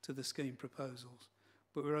alterations to the scheme proposals.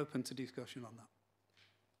 But we're open to discussion on that.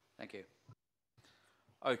 Thank you.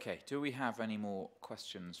 Okay, do we have any more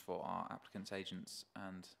questions for our applicants, agents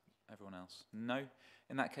and everyone else? No?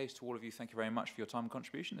 In that case, to all of you, thank you very much for your time and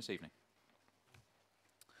contribution this evening.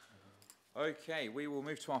 Okay, we will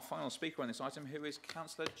move to our final speaker on this item, who is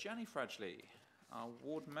Councillor Jenny Fradgley, our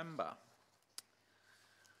ward member.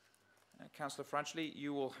 Councillor Fradgley,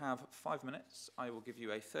 you will have 5 minutes. I will give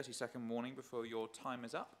you a 30-second warning before your time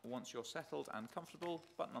is up. Once you're settled and comfortable,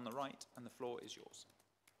 button on the right, and the floor is yours.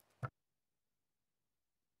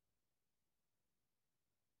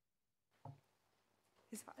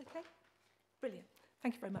 Is that okay? Brilliant.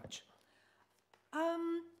 Thank you very much.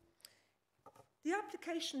 The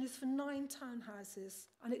application is for 9 townhouses,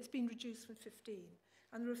 and it's been reduced from 15,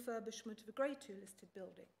 and the refurbishment of a Grade 2 listed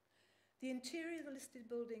building. The interior of the listed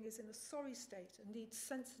building is in a sorry state and needs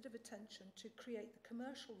sensitive attention to create the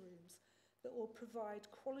commercial rooms that will provide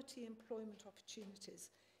quality employment opportunities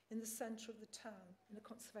in the centre of the town in a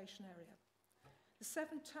conservation area. The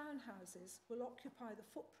 7 townhouses will occupy the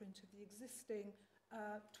footprint of the existing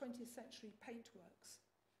 20th century paintworks,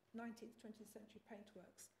 19th, 20th century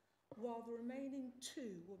paintworks, while the remaining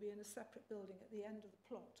 2 will be in a separate building at the end of the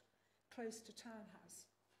plot, close to townhouse,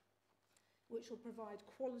 which will provide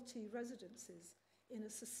quality residences in a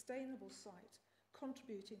sustainable site,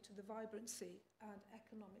 contributing to the vibrancy and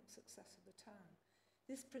economic success of the town.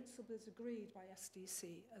 This principle is agreed by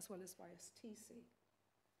SDC as well as by STC.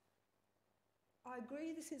 I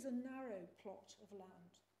agree this is a narrow plot of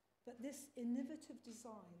land, but this innovative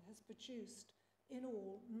design has produced in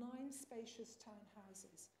all 9 spacious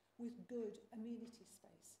townhouses with good amenity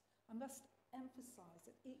space. I must emphasise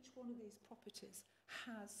that each one of these properties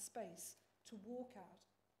has space to walk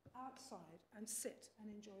outside and sit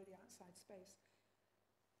and enjoy the outside space.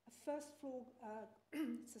 A first floor,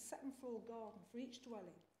 it's a 2nd floor garden for each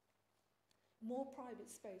dwelling, more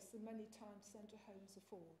private space than many town centre homes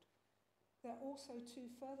afford. There are also 2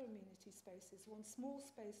 further amenity spaces, one small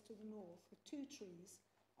space to the north with 2 trees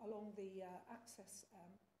along the access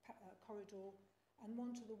corridor, and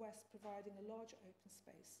one to the west providing a larger open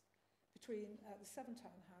space between the 7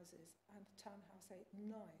 townhouses and townhouse 8 and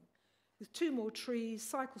 9. With 2 more trees,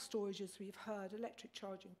 cycle storage, as we've heard, electric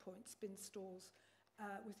charging points, bin stalls,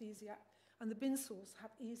 and the bin stalls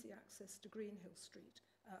have easy access to Greenhill Street.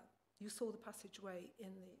 You saw the passageway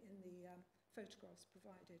in the photographs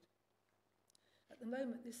provided. At the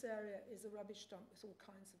moment, this area is a rubbish dump with all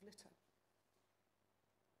kinds of litter.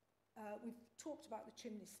 We've talked about the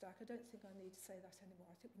chimney stack. I don't think I need to say that anymore.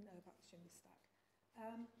 I think we know about the chimney stack.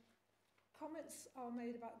 Comments are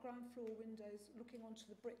made about ground floor windows looking onto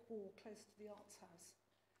the brick wall close to the Arts House.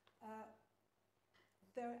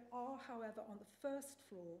 There are, however, on the 1st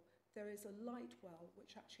floor, there is a light well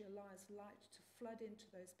which actually allows light to flood into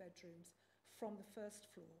those bedrooms from the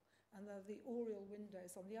 1st floor. And there are the oriel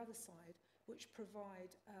windows on the other side which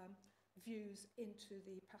provide views into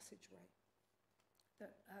the passageway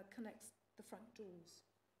that connects the front doors.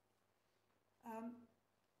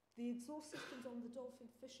 The exhaust systems on the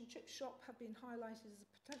Dolphin Fish and Chip shop have been highlighted as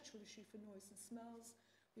a potential issue for noise and smells.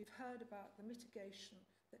 We've heard about the mitigation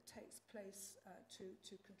that takes place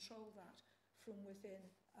to control that from within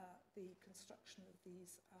the construction of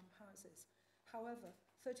these houses. However,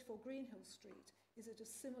 34 Greenhill Street is at a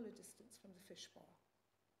similar distance from the fish bar.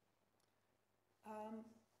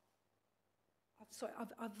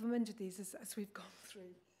 I've amended these as we've gone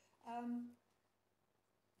through.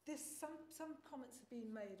 Some comments have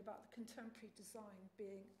been made about the contemporary design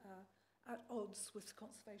being at odds with the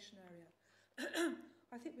conservation area.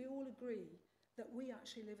 I think we all agree that we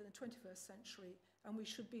actually live in the 21st century and we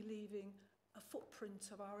should be leaving a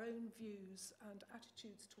footprint of our own views and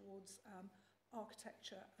attitudes towards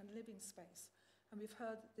architecture and living space. And we've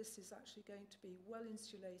heard that this is actually going to be well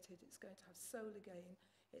insulated, it's going to have solar gain,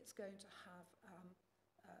 it's going to have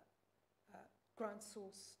ground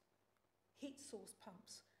source, heat source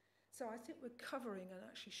pumps. So I think we're covering and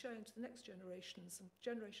actually showing to the next generations and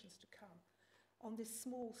generations to come on this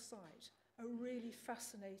small site a really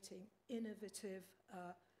fascinating, innovative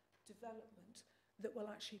development that will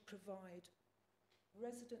actually provide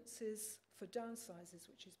residences for downsizers,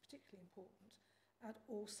 which is particularly important, and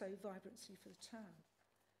also vibrancy for the town.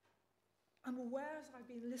 I'm aware as I've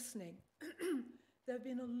been listening, there have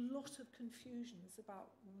been a lot of confusions about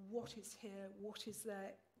what is here, what is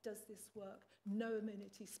there, does this work, no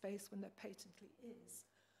amenity space when there patently is.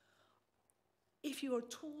 If you are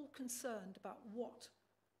at all concerned about what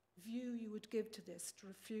view you would give to this to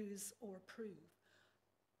refuse or approve,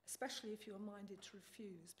 especially if you are minded to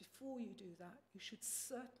refuse, before you do that, you should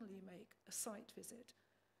certainly make a site visit.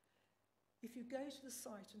 If you go to the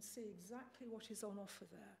site and see exactly what is on offer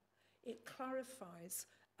there, it clarifies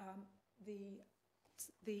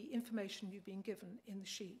the information you've been given in the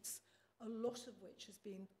sheets, a lot of which has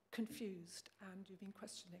been confused and you've been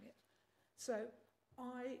questioning it. So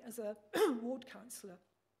I, as a ward councillor,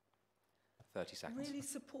 30 seconds. really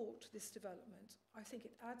support this development. I think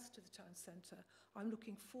it adds to the town centre. I'm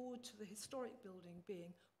looking forward to the historic building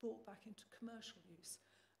being brought back into commercial use,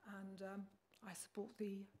 and I support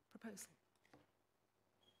the proposal.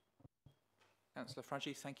 Councillor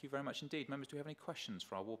Fraggi, thank you very much indeed. Members, do we have any questions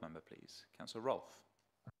for our ward member, please? Councillor Rolfe.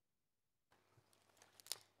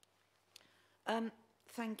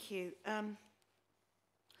 Thank you.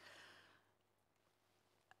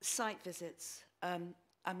 Site visits.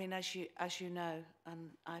 I mean, as you know,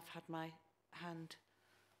 and I've had my hand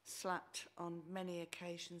slapped on many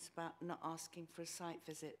occasions about not asking for a site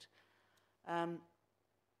visit.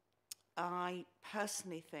 I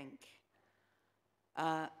personally think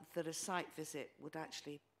that a site visit would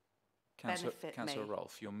actually benefit me. Councillor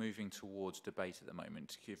Rolfe, you're moving towards debate at the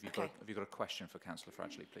moment. Have you got a question for Councillor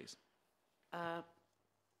Fragli, please?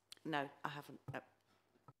 No, I haven't. No.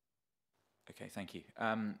 Okay, thank you.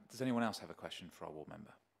 Does anyone else have a question for our ward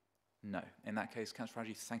member? No. In that case, Councillor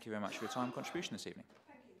Fragli, thank you very much for your time and contribution this evening.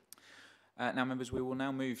 Thank you. Now, members, we will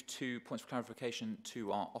now move to points of clarification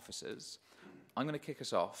to our officers. I'm going to kick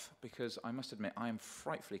us off because I must admit I am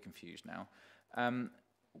frightfully confused now.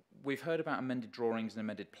 We've heard about amended drawings and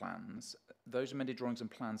amended plans. Those amended drawings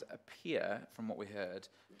and plans appear, from what we heard,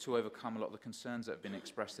 to overcome a lot of the concerns that have been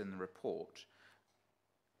expressed in the report.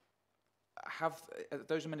 Have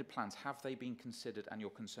those amended plans, have they been considered and your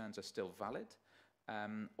concerns are still valid?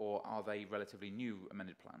 Or are they relatively new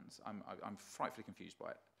amended plans? I'm frightfully confused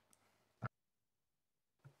by it.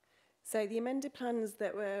 So the amended plans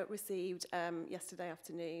that were received yesterday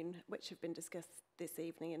afternoon, which have been discussed this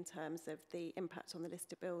evening in terms of the impact on the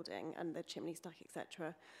listed building and the chimney stack,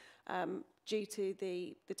 etc., due to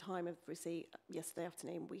the time of receipt yesterday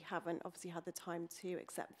afternoon, we haven't obviously had the time to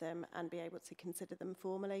accept them and be able to consider them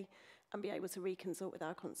formally and be able to reconsult with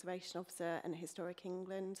our conservation officer and Historic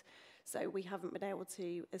England. So we haven't been able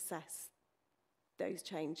to assess those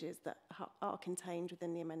changes that are contained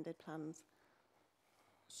within the amended plans.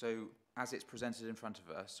 So, as it's presented in front of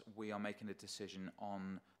us, we are making a decision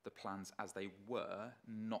on the plans as they were,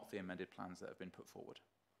 not the amended plans that have been put forward.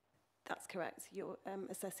 That's correct. You're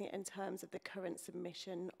assessing it in terms of the current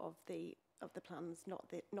submission of the plans, not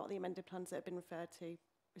the amended plans that have been referred to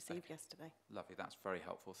received yesterday. Lovely, that's very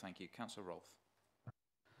helpful. Thank you. Councillor Rolfe.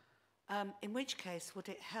 In which case, would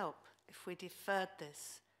it help if we deferred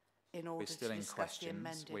this in order to discuss the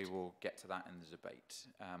amended? We will get to that in the debate.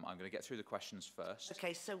 I'm going to get through the questions first.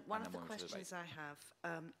 Okay, so one of the questions I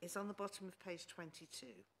have is on the bottom of page 22.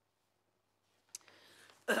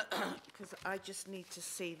 Because I just need to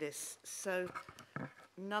see this. So,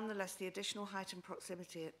 nonetheless, the additional height and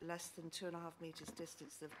proximity at less than 2.5 metres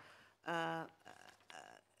distance of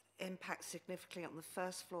impacts significantly on the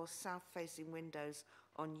first floor south-facing windows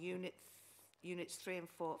on units 3 and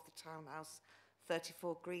 4 of the townhouse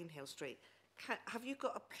 34 Greenhill Street. Have you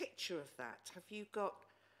got a picture of that?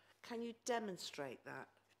 Can you demonstrate that?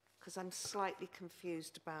 Because I'm slightly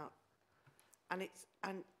confused about, and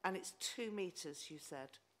it's 2 metres, you said.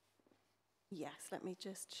 Yes, let me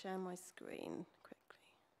just share my screen quickly.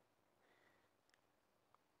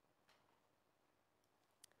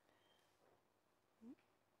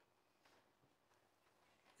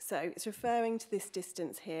 So it's referring to this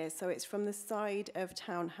distance here. So it's from the side of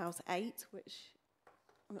Townhouse 8, which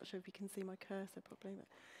I'm not sure if you can see my cursor properly,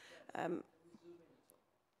 but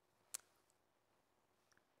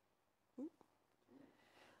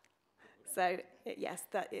so yes,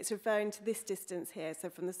 that it's referring to this distance here. So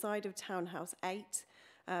from the side of Townhouse 8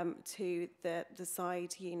 to the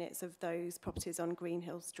side units of those properties on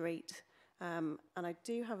Greenhill Street. And I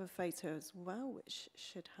do have a photo as well, which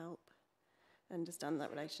should help understand that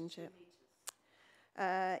relationship.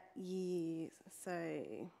 Yes, so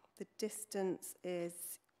the distance is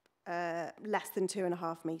less than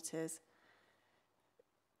 2.5 metres.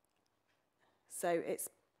 So it's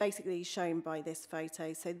basically shown by this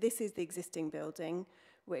photo. So this is the existing building,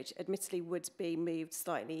 which admittedly would be moved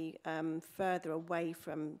slightly further away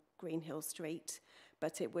from Greenhill Street,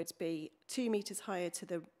 but it would be 2 metres higher to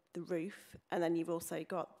the roof, and then you've also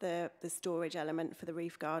got the storage element for the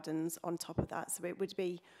roof gardens on top of that. So it would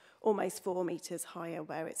be almost 4 metres higher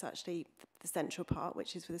where it's actually the central part,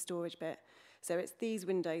 which is for the storage bit. So it's these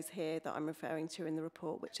windows here that I'm referring to in the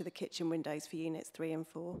report, which are the kitchen windows for units 3 and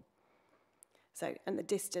 4. So, and the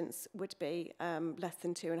distance would be less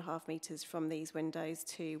than 2.5 metres from these windows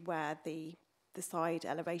to where the side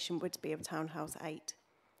elevation would be of Townhouse 8.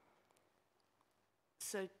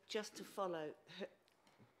 So just to follow,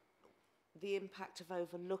 the impact of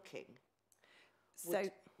overlooking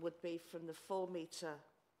would be from the 4 metre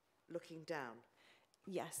looking down?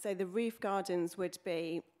 Yes, so the roof gardens would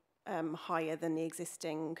be higher than the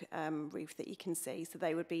existing roof that you can see. So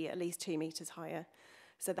they would be at least 2 metres higher.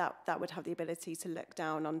 So that would have the ability to look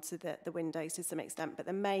down onto the windows to some extent. But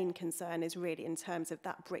the main concern is really in terms of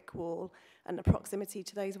that brick wall and the proximity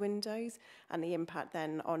to those windows and the impact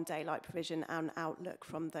then on daylight provision and outlook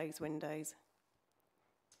from those windows.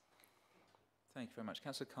 Thank you very much.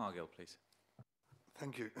 Councillor Cargill, please.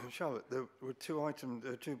 Thank you. Charlotte, there were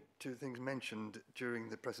two things mentioned during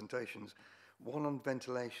the presentations, one on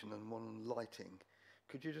ventilation and one on lighting.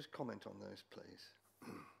 Could you just comment on those, please?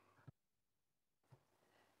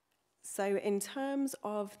 So in terms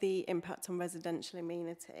of the impact on residential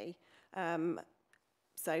amenity,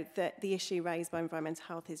 so the issue raised by Environmental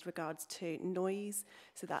Health is regards to noise.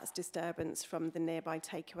 So that's disturbance from the nearby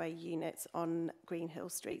takeaway units on Greenhill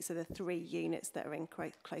Street. So the 3 units that are in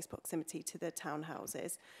close proximity to the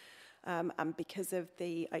townhouses. And because of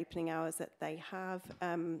the opening hours that they have,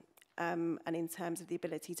 and in terms of the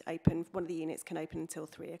ability to open, one of the units can open until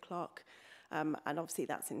 3 o'clock. And obviously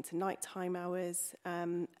that's into nighttime hours.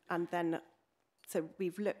 And then, so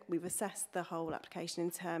we've assessed the whole application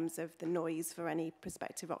in terms of the noise for any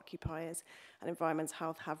prospective occupiers, and Environmental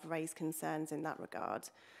Health have raised concerns in that regard.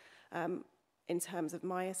 In terms of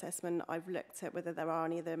my assessment, I've looked at whether there are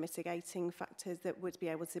any other mitigating factors that would be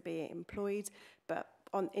able to be employed, but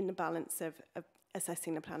in the balance of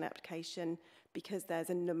assessing the plan application, because there's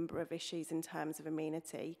a number of issues in terms of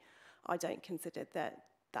amenity, I don't consider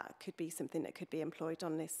that could be something that could be employed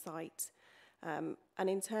on this site. And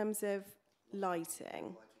in terms of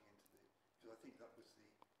lighting...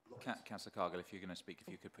 Councillor Cargill, if you're going to speak,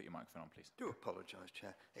 if you could put your microphone on, please. I do apologise,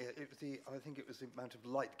 Chair. I think it was the amount of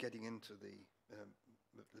light getting into the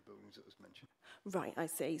buildings that was mentioned. Right, I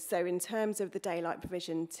see. So in terms of the daylight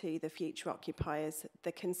provision to the future occupiers,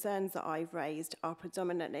 the concerns that I've raised are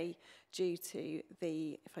predominantly due to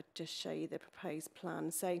if I just show you the proposed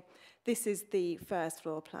plan. So this is the first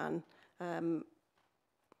floor plan.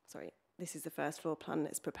 This is the first floor plan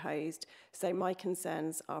that's proposed. So my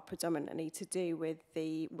concerns are predominantly to do with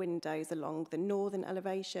the windows along the northern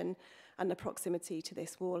elevation and the proximity to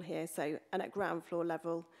this wall here. So, and at ground floor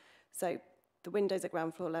level, so the windows at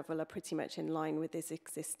ground floor level are pretty much in line with this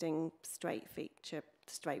existing straight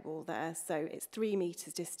wall there. So it's 3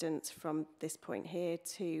 metres distance from this point here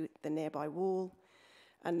to the nearby wall.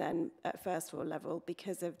 And then at first floor level,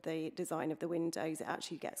 because of the design of the windows, it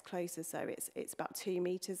actually gets closer. So it's about 2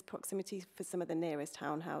 metres proximity for some of the nearest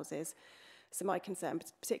townhouses. So my concern,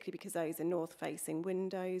 particularly because those are north-facing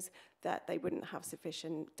windows, that they wouldn't have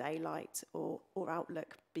sufficient daylight or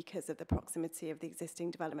outlook because of the proximity of the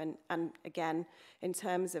existing development. And again, in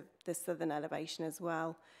terms of the southern elevation as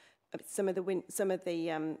well, some of the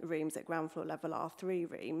rooms at ground floor level are 3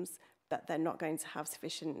 rooms, but they're not going to have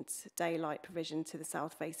sufficient daylight provision to the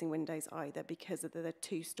south-facing windows either because of the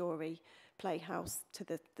 2-storey playhouse to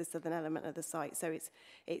the southern element of the site. So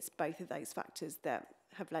it's both of those factors that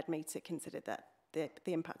have led me to consider that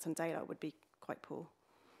the impact on daylight would be quite poor.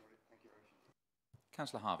 Thank you.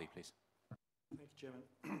 Councillor Harvey, please. Thank you, Chairman.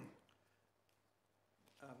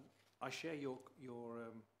 I share your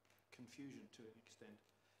confusion to an extent.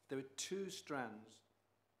 There are 2 strands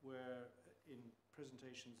where in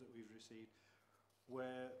presentations that we've received,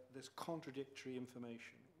 where there's contradictory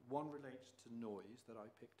information. One relates to noise that I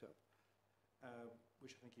picked up,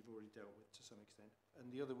 which I think you've already dealt with to some extent,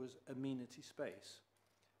 and the other was amenity space.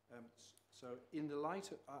 So in the light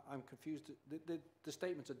of, I'm confused, the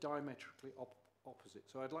statements are diametrically opposite,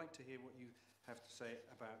 so I'd like to hear what you have to say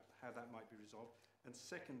about how that might be resolved. And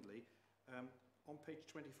secondly, on page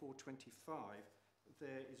 24-25,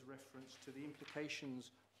 there is reference to the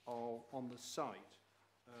implications of, on the site,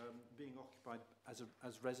 being occupied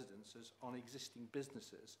as residences on existing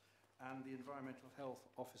businesses, and the Environmental Health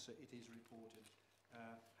Officer, it is reported,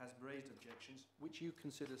 has raised objections which you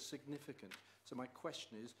consider significant. So my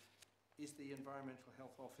question is the Environmental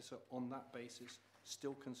Health Officer on that basis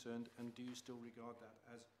still concerned, and do you still regard that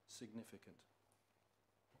as significant?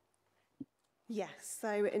 Yes,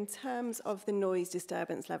 so in terms of the noise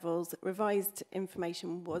disturbance levels, revised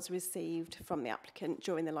information was received from the applicant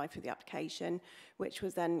during the life of the application, which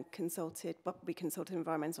was then consulted, we consulted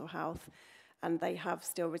Environmental Health, and they have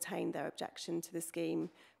still retained their objection to the scheme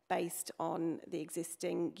based on the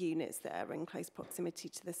existing units that are in close proximity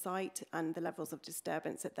to the site and the levels of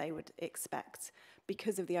disturbance that they would expect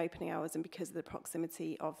because of the opening hours and because of the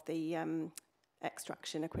proximity of the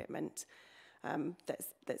extraction equipment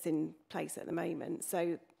that's in place at the moment.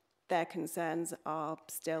 So their concerns are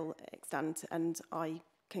still extant, and I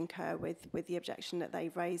concur with the objection that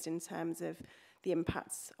they've raised in terms of the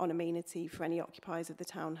impacts on amenity for any occupiers of the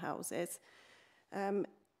townhouses.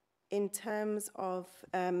 In terms of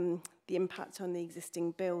the impact on the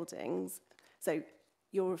existing buildings, so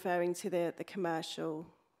you're referring to the commercial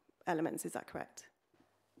elements, is that correct?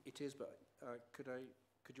 It is, but could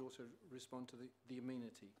you also respond to the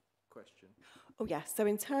amenity question? Oh yes, so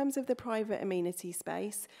in terms of the private amenity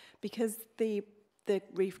space, because the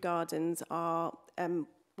roof gardens are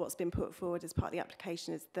what's been put forward as part of the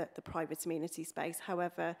application is the private amenity space.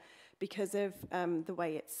 However, because of the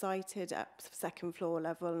way it's sited at second floor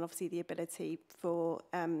level, and obviously the ability for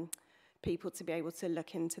people to be able to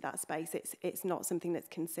look into that space, it's not something that's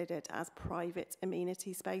considered as private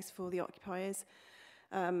amenity space for the occupiers.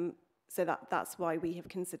 So that's why we have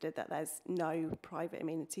considered that there's no private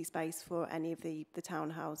amenity space for any of the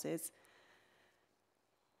townhouses.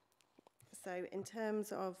 So in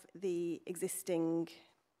terms of the existing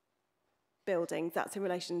buildings, that's in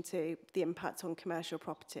relation to the impact on commercial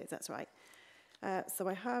properties, that's right. So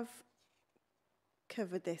I have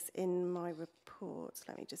covered this in my report.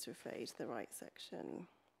 Let me just refer you to the right section.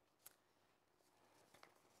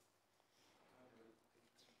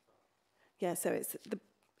 Yeah, so it's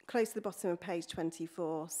close to the bottom of page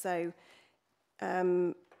 24. So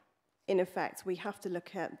in effect, we have to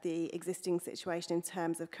look at the existing situation in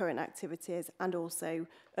terms of current activities and also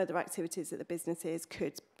other activities that the businesses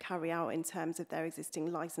could carry out in terms of their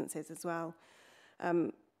existing licenses as well.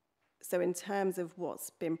 So in terms of what's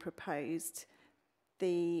been proposed,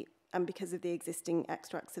 and because of the existing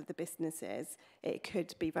extracts of the businesses, it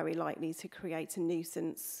could be very likely to create a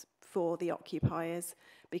nuisance for the occupiers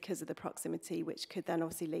because of the proximity, which could then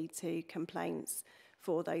obviously lead to complaints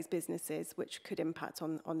for those businesses, which could impact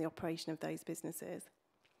on the operation of those businesses.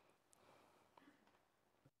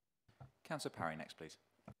 Councillor Parry next, please.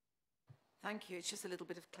 Thank you. It's just a little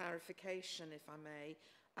bit of clarification, if I may.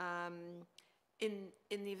 In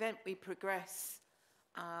the event we progress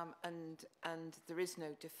and there is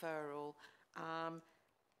no deferral,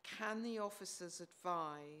 can the officers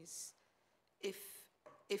advise if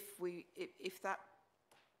that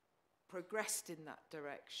progressed in that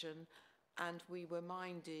direction and we were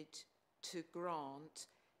minded to grant,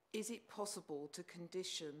 is it possible to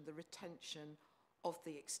condition the retention of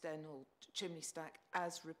the external chimney stack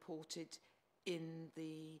as reported in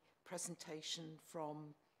the presentation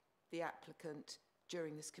from the applicant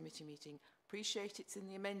during this committee meeting? Appreciate it's in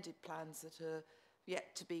the amended plans that are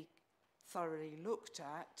yet to be thoroughly looked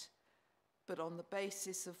at, but on the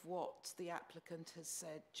basis of what the applicant has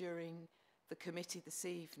said during the committee this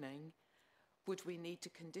evening, would we need to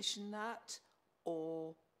condition that,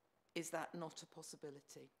 or is that not a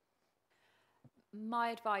possibility? My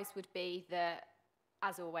advice would be that,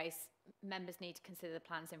 as always, members need to consider the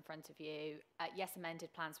plans in front of you. Yes,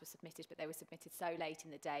 amended plans were submitted, but they were submitted so late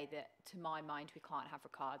in the day that, to my mind, we can't have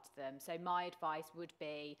regard to them. So my advice would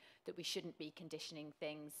be that we shouldn't be conditioning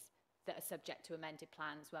things that are subject to amended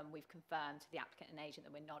plans when we've confirmed to the applicant and agent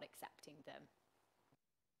that we're not accepting them.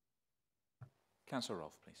 Councillor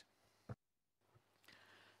Rolfe, please.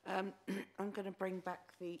 I'm going to bring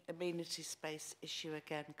back the amenity space issue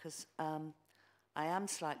again because I am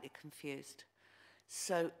slightly confused.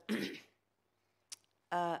 So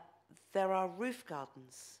there are roof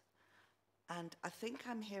gardens, and I think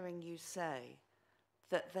I'm hearing you say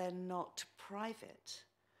that they're not private,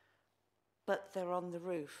 but they're on the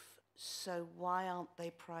roof. So why aren't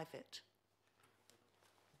they private?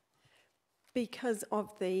 Because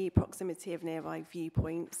of the proximity of nearby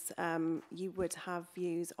viewpoints, you would have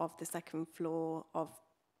views of the second floor of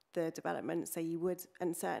the development. So you would,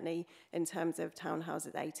 and certainly in terms of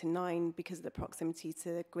townhouses 8 and 9, because of the proximity to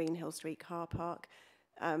the Greenhill Street car park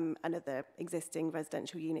and other existing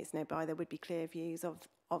residential units nearby, there would be clear views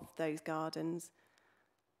of those gardens.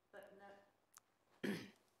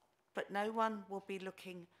 But no one will be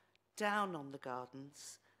looking down on the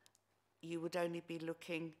gardens. You would only be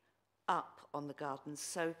looking up on the gardens.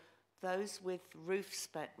 So those with roof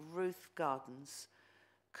gardens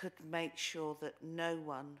could make sure that no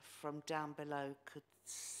one from down below could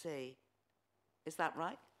see. Is that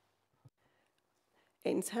right?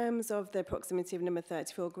 In terms of the proximity of number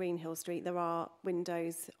 34 Greenhill Street, there are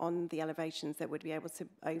windows on the elevations that would be able to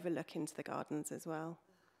overlook into the gardens as well.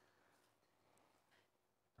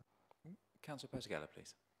 Councillor Pertigella,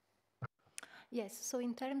 please. Yes, so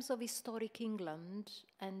in terms of Historic England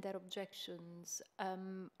and their objections,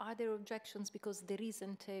 are there objections because there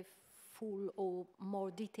isn't a full or more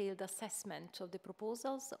detailed assessment of the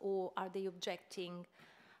proposals, or are they objecting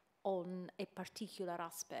on a particular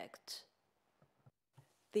aspect?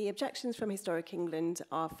 The objections from Historic England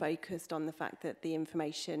are focused on the fact that the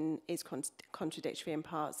information is contradictory in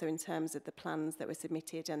part. So in terms of the plans that were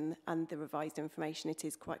submitted and the revised information, it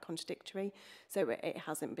is quite contradictory. So it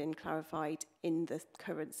hasn't been clarified in the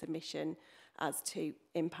current submission as to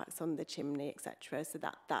impacts on the chimney, etc. So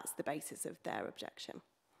that's the basis of their objection.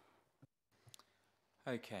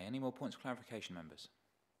 Okay, any more points of clarification, members?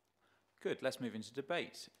 Good, let's move into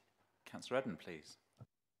debate. Councillor Eden, please.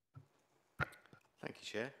 Thank you,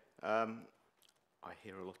 Chair. I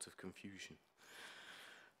hear a lot of confusion.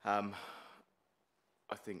 I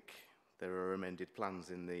think there are amended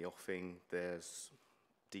plans in the offing. There's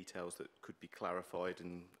details that could be clarified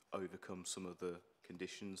and overcome some of the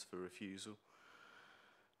conditions for refusal.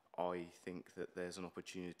 I think that there's an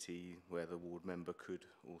opportunity where the ward member could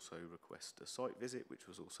also request a site visit, which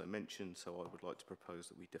was also mentioned, so I would like to propose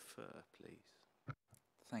that we defer, please.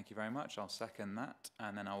 Thank you very much. I'll second that,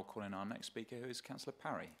 and then I'll call in our next speaker, who is Councillor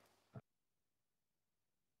Parry.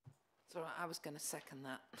 So I was going to second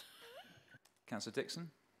that. Councillor Dixon?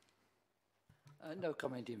 No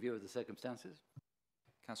comment in view of the circumstances.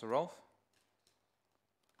 Councillor Rolfe?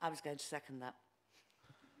 I was going to second that.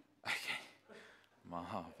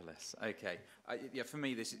 Marvellous. Okay. Yeah, for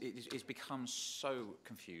me, it's become so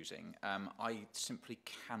confusing. I simply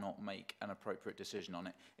cannot make an appropriate decision on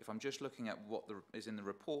it. If I'm just looking at what is in the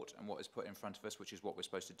report and what is put in front of us, which is what we're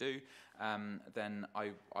supposed to do, then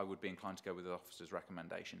I would be inclined to go with the officer's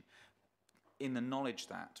recommendation. In the knowledge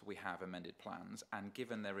that we have amended plans, and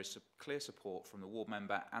given there is clear support from the ward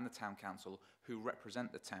member and the town council who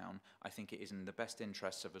represent the town, I think it is in the best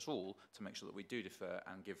interests of us all to make sure that we do defer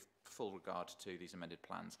and give full regard to these amended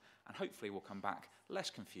plans. And hopefully we'll come back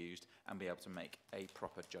less confused and be able to make a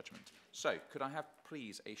proper judgment. So, could I have,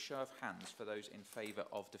 please, a show of hands for those in favour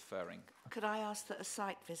of deferring? Could I ask that a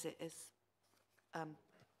site visit is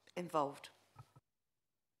involved?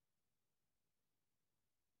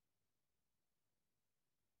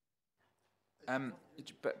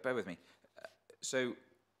 Bear with me.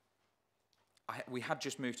 We had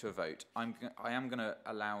just moved to a vote. I am going to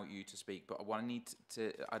allow you to speak, but I need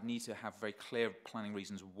to have very clear planning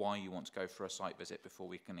reasons why you want to go for a site visit before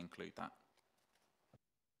we can include that.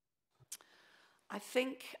 I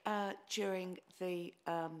think during the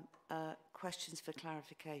questions for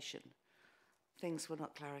clarification, things were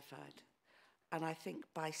not clarified. And I think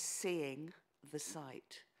by seeing the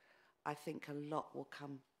site, I think a lot will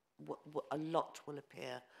come. A lot will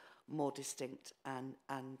appear more distinct, and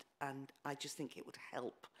I just think it would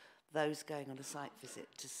help those going on a site visit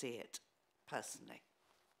to see it personally.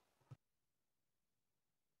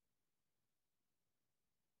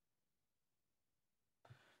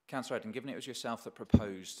 Councillor Eden, given it was yourself that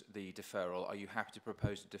proposed the deferral, are you happy to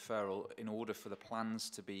propose a deferral in order for the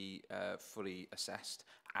plans to be fully assessed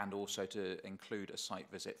and also to include a site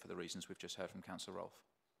visit for the reasons we've just heard from Councillor Rolfe?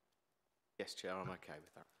 Yes, Chair, I'm okay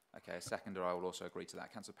with that. Okay, a seconder, I will also agree to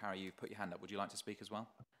that. Councillor Parry, you put your hand up. Would you like to speak as well?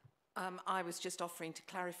 I was just offering to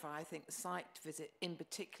clarify. I think the site visit in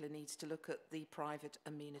particular needs to look at the private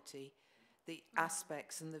amenity, the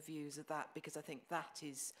aspects and the views of that, because I think that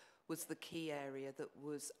was the key area that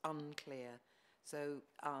was unclear. So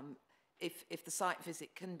if the site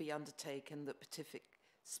visit can be undertaken that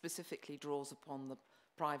specifically draws upon the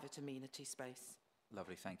private amenity space.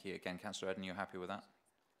 Lovely, thank you. Again, Councillor Eden, you're happy with that?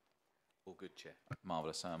 All good, Chair.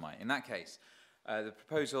 Marvellous, so am I. In that case, The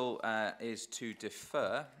proposal is to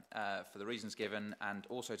defer for the reasons given and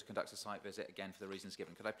also to conduct a site visit again for the reasons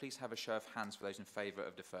given. Could I please have a show of hands for those in favour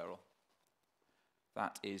of deferral?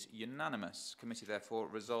 That is unanimous. Committee therefore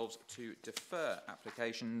resolves to defer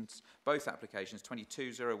applications, both applications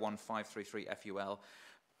 22015333 FUL.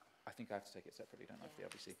 I think I have to take it separately, don't I, for the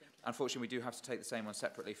LBC? Unfortunately, we do have to take the same one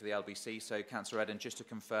separately for the LBC. So, Councillor Eden, just to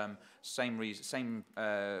confirm, same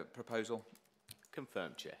proposal?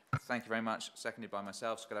 Confirmed, Chair. Thank you very much. Seconded by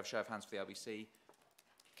myself. So, could I have a show of hands for the LBC?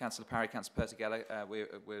 Councillor Parry, Councillor Pertigella,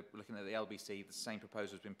 we're looking at the LBC. The same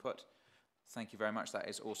proposal has been put. Thank you very much. That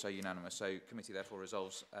is also unanimous. So, committee therefore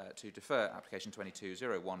resolves to defer application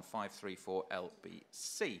 22015334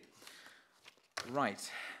 LBC.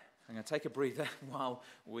 Right. I'm going to take a breather while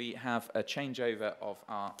we have a changeover of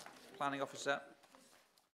our planning officer.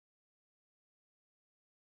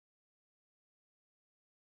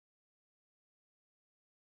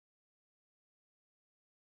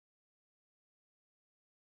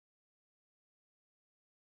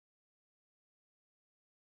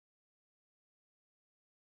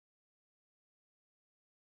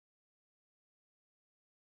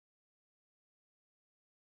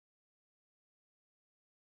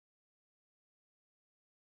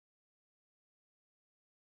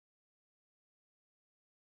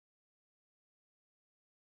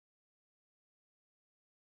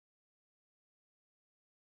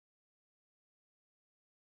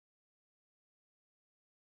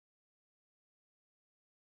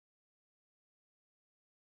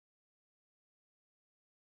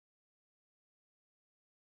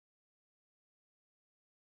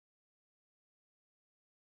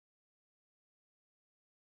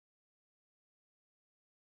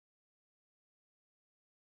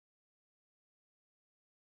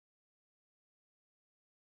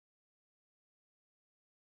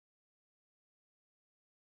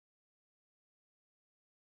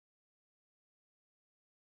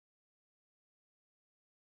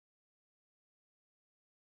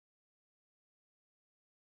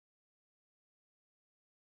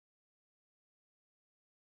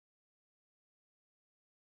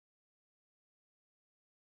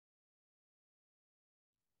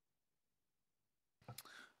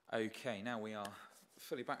 Okay, now we are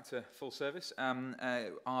fully back to full service.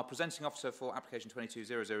 Our presenting officer for application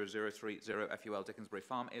 220030 FUL Dickensbury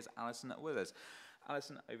Farm is Alison Withers.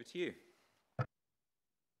 Alison, over to you.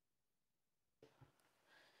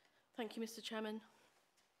 Thank you, Mr. Chairman.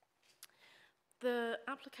 The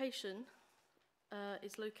application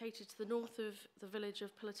is located to the north of the village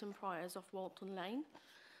of Pillerton Priors off Walton Lane.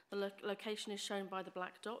 The location is shown by the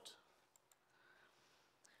black dot.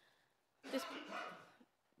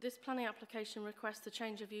 This planning application requests the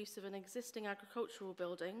change of use of an existing agricultural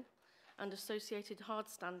building and associated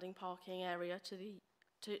hard-standing parking area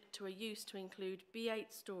to a use to include B8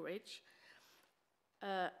 storage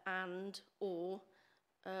and/or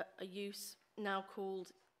a use now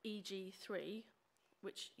called EG3,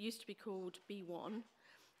 which used to be called B1,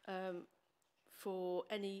 for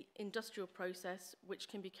any industrial process which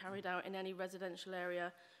can be carried out in any residential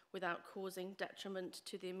area without causing detriment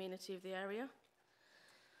to the amenity of the area.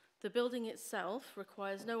 The building itself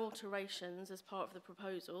requires no alterations as part of the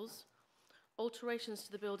proposals. Alterations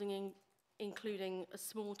to the building including a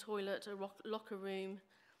small toilet, a locker room,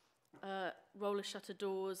 roller shutter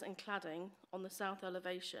doors and cladding on the south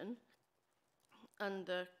elevation, and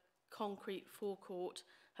the concrete forecourt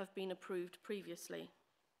have been approved previously.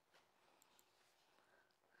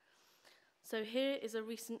 So here is a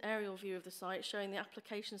recent aerial view of the site showing the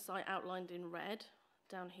application site outlined in red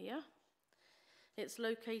down here. It's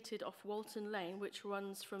located off Walton Lane, which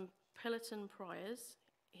runs from Pillerton Priors,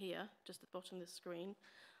 here, just at the bottom of the screen,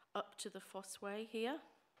 up to the Fossway here.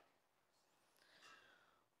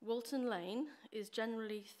 Walton Lane is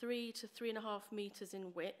generally 3 to 3.5 metres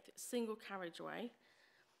in width, single carriageway,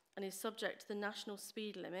 and is subject to the national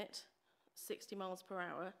speed limit, 60 miles per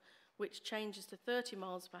hour, which changes to 30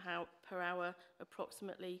 miles per hour,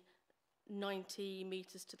 approximately 90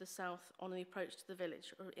 metres to the south on the approach to the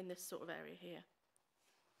village, or in this sort of area here.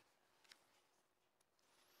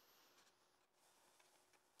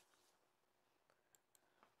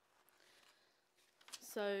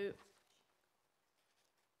 So,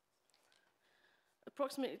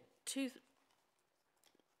 approximately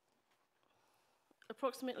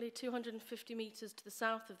 250 metres to the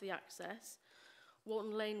south of the access,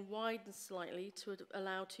 Walton Lane widens slightly to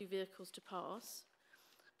allow 2 vehicles to pass.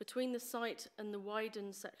 Between the site and the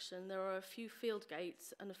widened section, there are a few field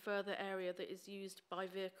gates and a further area that is used by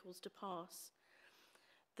vehicles to pass.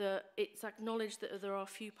 It's acknowledged that there are a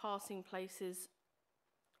few passing places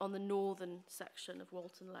on the northern section of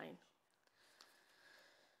Walton Lane.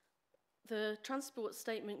 The transport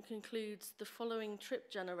statement concludes the following trip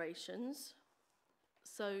generations.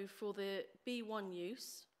 So for the B1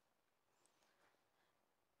 use,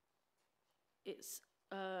 its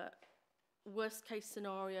worst case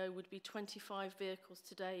scenario would be 25 vehicles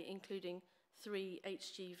today, including 3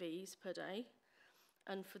 HGVs per day.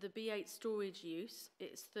 And for the B8 storage use,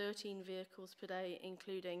 it's 13 vehicles per day,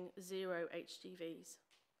 including 0 HGVs.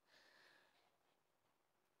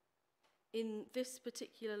 In this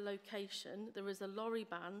particular location, there is a lorry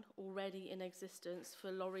ban already in existence for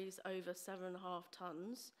lorries over 7.5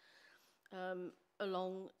 tonnes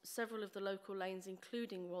along several of the local lanes,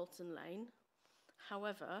 including Walton Lane.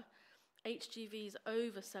 However, HGVs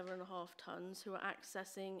over 7.5 tonnes who are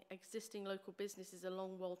accessing existing local businesses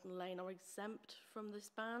along Walton Lane are exempt from this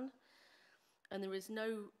ban, and there is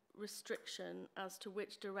no restriction as to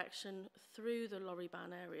which direction through the lorry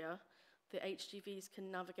ban area the HGVs can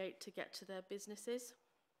navigate to get to their businesses.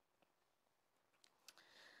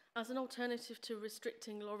 As an alternative to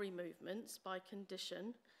restricting lorry movements by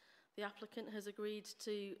condition, the applicant has agreed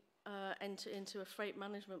to enter into a freight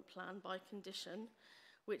management plan by condition,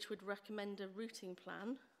 which would recommend a routing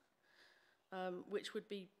plan, which would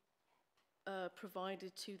be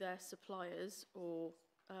provided to their suppliers or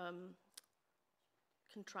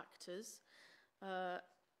contractors,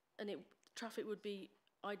 and traffic would be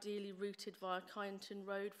ideally routed via Kyneton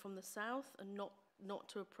Road from the south and not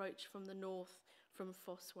to approach from the north from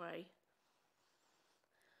Foss Way.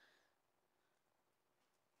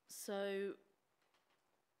 So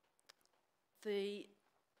the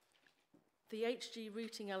HG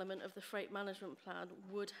routing element of the freight management plan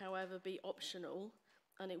would, however, be optional,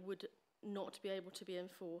 and it would not be able to be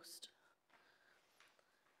enforced.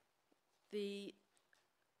 The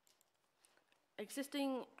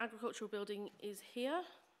existing agricultural building is here,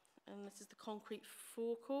 and this is the concrete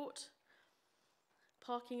forecourt.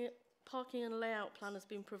 Parking and layout plan has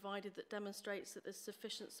been provided that demonstrates that there's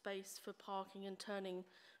sufficient space for parking and turning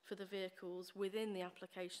for the vehicles within the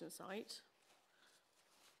application site.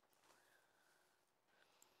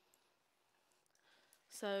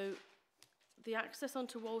 So the access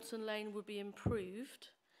onto Walton Lane would be improved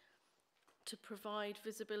to provide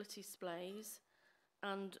visibility displays,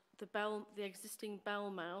 and the existing bell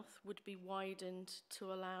mouth would be widened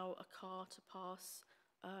to allow a car to pass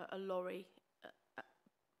a lorry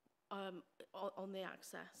on the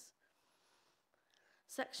access.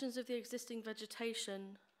 Sections of the existing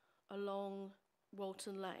vegetation along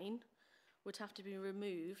Walton Lane would have to be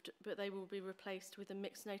removed, but they will be replaced with a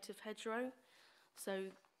mixed native hedgerow. So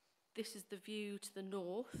this is the view to the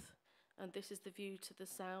north, and this is the view to the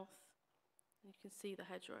south. You can see the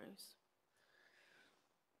hedgerows.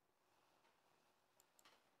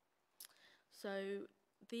 So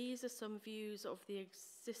these are some views of the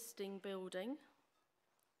existing building,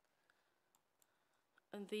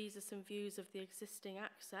 and these are some views of the existing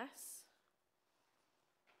access,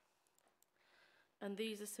 and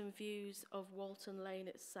these are some views of Walton Lane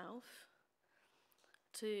itself.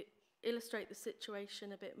 To illustrate the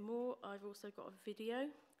situation a bit more, I've also got a video,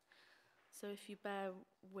 so if you bear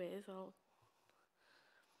with, I'll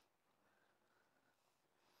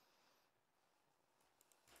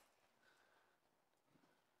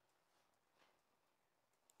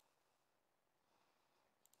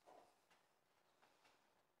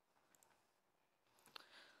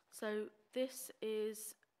So this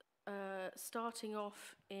is starting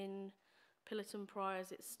off in Pillerton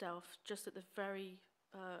Priors itself, just at the very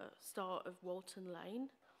start of Walton Lane.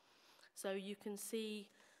 So you can see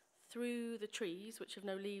through the trees, which have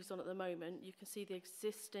no leaves on at the moment, you can see the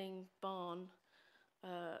existing barn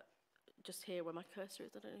just here where my cursor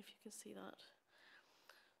is. I don't know if you can see that.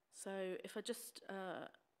 So if I just...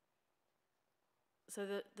 So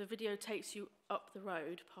the video takes you up the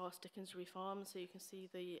road past Dickensbury Farm, so you can see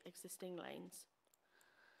the existing lanes.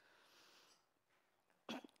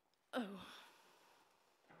 Oh.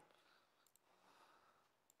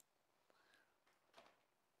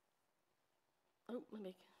 Oh, let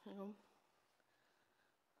me, hang on.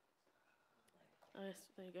 Oh, yes,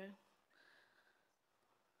 there you go.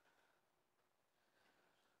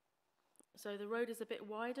 So the road is a bit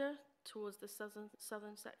wider towards the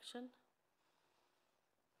southern section.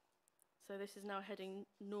 So this is now heading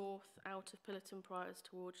north out of Pillerton Priors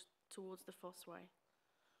towards the Foss Way.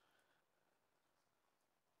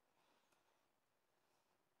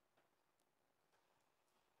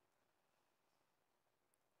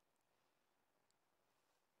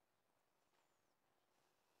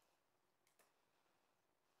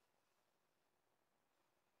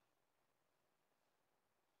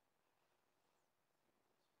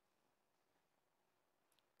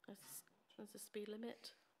 There's a speed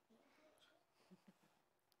limit.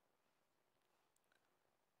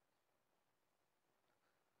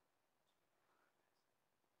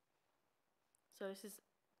 So this is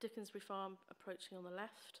Dickensbury Farm approaching on the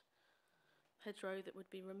left, hedgerow that would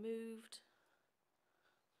be removed.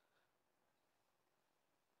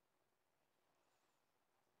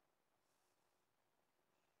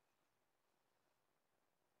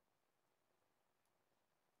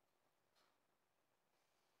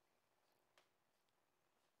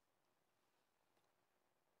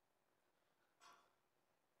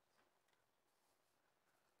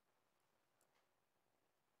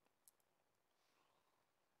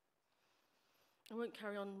 I won't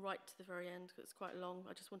carry on right to the very end because it's quite long.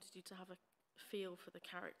 I just wanted you to have a feel for the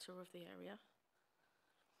character of the area.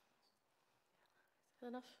 Is that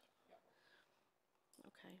enough?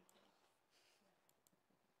 Okay.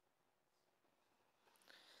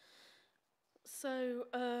 So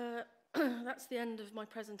that's the end of my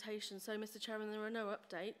presentation. So, Mr. Chairman, there are no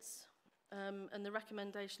updates. And the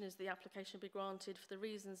recommendation is the application be granted for the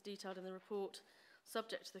reasons detailed in the report,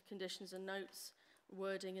 subject to the conditions and notes,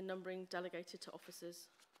 wording and numbering delegated to officers.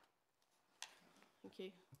 Thank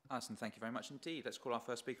you. Alison, thank you very much indeed. Let's call our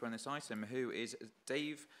first speaker on this item, who is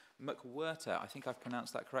Dave McWhirter. I think I've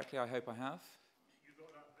pronounced that correctly. I hope I have. You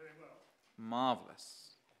got that very well.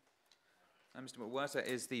 Marvellous. Mr. McWhirter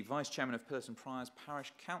is the Vice Chairman of Pillars and Priors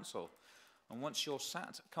Parish Council. And once you're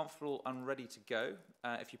sat, comfortable and ready to go,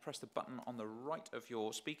 if you press the button on the right of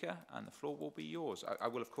your speaker, and the floor will be yours. I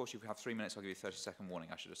will, of course, you have 3 minutes. I'll give you a 30-second warning.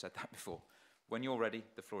 I should have said that before. When you're ready,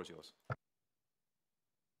 the floor is yours.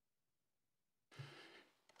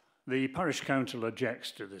 The Parish Council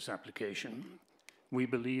objects to this application. We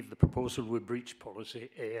believe the proposal would breach policy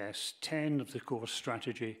AS10 of the core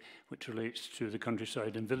strategy, which relates to the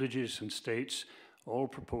countryside and villages, and states all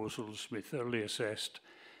proposals be thoroughly assessed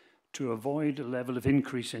to avoid a level of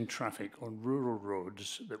increase in traffic on rural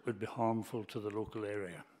roads that would be harmful to the local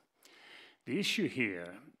area. The issue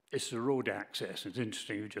here is the road access. It's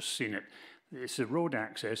interesting, you've just seen it. It's the road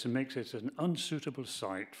access and makes it an unsuitable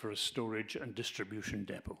site for a storage and distribution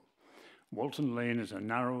depot. Walton Lane is a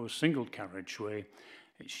narrow, single carriageway.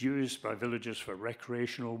 It's used by villagers for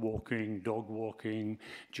recreational walking, dog walking,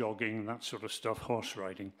 jogging, that sort of stuff, horse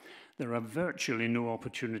riding. There are virtually no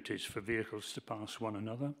opportunities for vehicles to pass one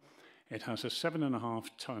another. It has a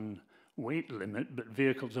 7.5-ton weight limit, but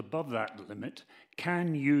vehicles above that limit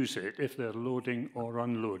can use it if they're loading or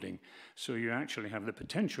unloading. So you actually have the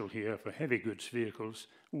potential here for heavy goods vehicles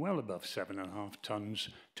well above 7.5 tons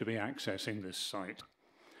to be accessing this site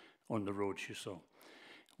on the roads you saw.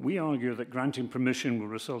 We argue that granting permission will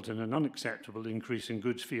result in an unacceptable increase in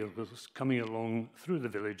goods vehicles coming along through the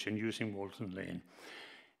village and using Walton Lane.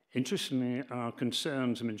 Interestingly, our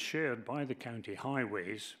concerns have been shared by the county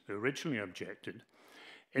highways, who originally objected.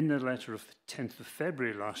 In their letter of 10th of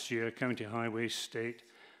February last year, County Highways state,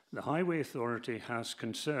 the Highway Authority has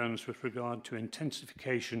concerns with regard to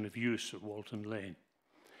intensification of use of Walton Lane.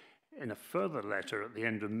 In a further letter at the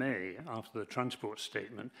end of May, after the transport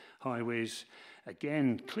statement, Highways,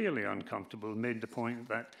 again clearly uncomfortable, made the point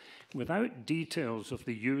that without details of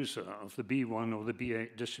the user of the B1 or the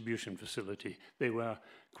B8 distribution facility, they were,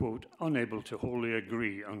 quote, unable to wholly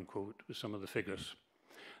agree, unquote, with some of the figures.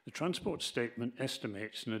 The transport statement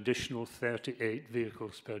estimates an additional 38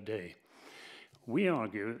 vehicles per day. We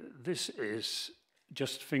argue this is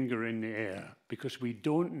just finger in the air because we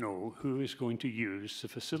don't know who is going to use the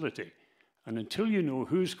facility. And until you know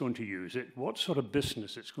who's going to use it, what sort of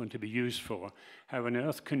business it's going to be used for, how on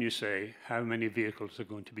earth can you say how many vehicles are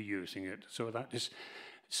going to be using it? So that is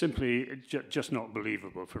simply just not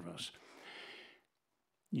believable for us.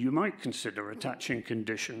 You might consider attaching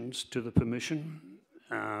conditions to the permission.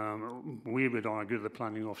 We would argue the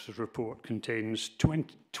planning officer's report contains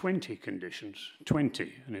 20 conditions,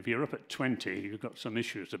 20. And if you're up at 20, you've got some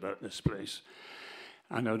issues about this place.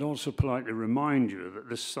 And I'd also politely remind you that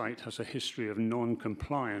this site has a history of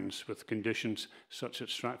non-compliance with conditions such that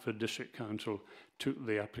Stratford District Council took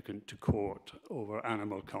the applicant to court over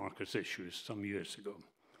animal carcass issues some years ago.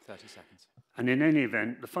 30 seconds. And in any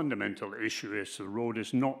event, the fundamental issue is the road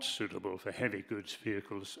is not suitable for heavy goods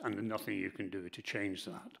vehicles and there's nothing you can do to change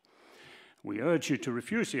that. We urge you to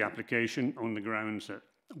refuse the application on the grounds that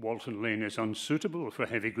Walton Lane is unsuitable for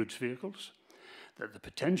heavy goods vehicles, that the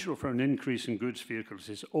potential for an increase in goods vehicles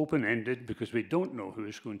is open-ended because we don't know who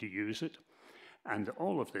is going to use it, and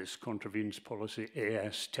all of this contravenes policy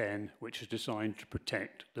AS10, which is designed to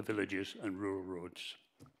protect the villages and rural roads.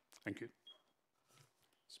 Thank you.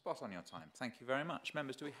 Spot on your time. Thank you very much.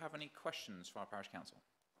 Members, do we have any questions for our Parish Council?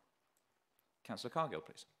 Councillor Cargill,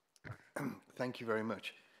 please. Thank you very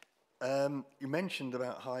much. You mentioned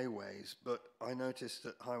about highways, but I noticed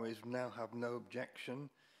that highways now have no objection.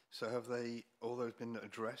 So have they, all those been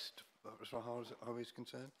addressed as far as highways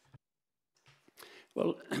concerned?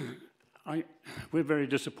 Well, we're very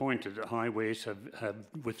disappointed that highways have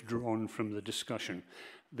withdrawn from the discussion.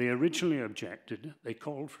 They originally objected. They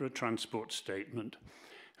called for a transport statement,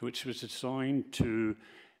 which was designed to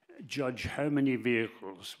judge how many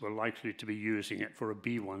vehicles were likely to be using it for a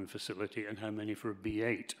B1 facility and how many for a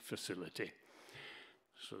B8 facility.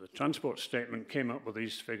 So the transport statement came up with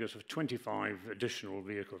these figures of 25 additional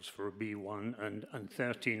vehicles for a B1 and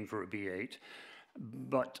 13 for a B8.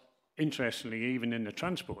 But interestingly, even in the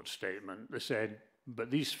transport statement, they said,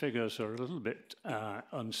 but these figures are a little bit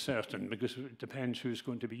uncertain because it depends who's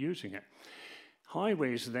going to be using it.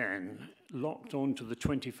 Highways then locked onto the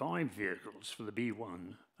 25 vehicles for the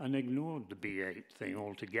B1 and ignored the B8 thing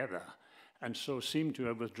altogether, and so seemed to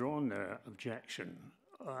have withdrawn their objection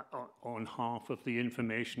on half of the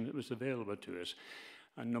information that was available to us.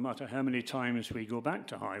 And no matter how many times we go back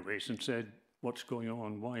to highways and said, what's going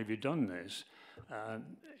on, why have you done this?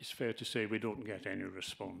 It's fair to say we don't get any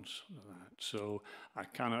response to that. So I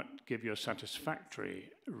cannot give you a satisfactory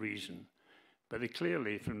reason, but they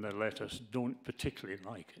clearly, from their letters, don't particularly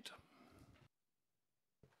like it.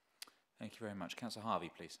 Thank you very much. Councillor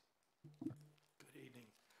Harvey, please. Good evening.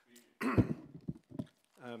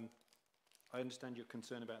 I understand your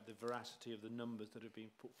concern about the veracity of the numbers that have been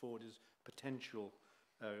put forward as potential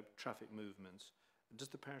traffic movements. Does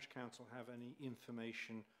the Parish Council have any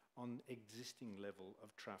information on existing level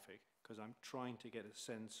of traffic? Because I'm trying to get a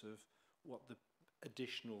sense of what the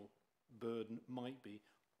additional burden might be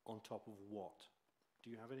on top of what. Do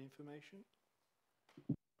you have any information?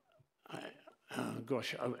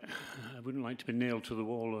 Gosh, I wouldn't like to be nailed to the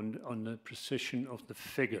wall on the precision of the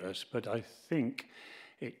figures, but I think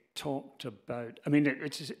it talked about, I mean,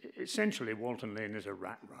 it's essentially Walton Lane is a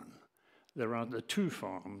rat run. There are the two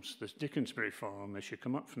farms. There's Dickensbury Farm as you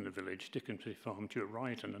come up from the village, Dickensbury Farm to your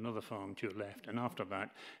right and another farm to your left, and after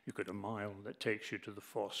that you've got a mile that takes you to the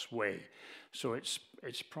Foss Way. So it's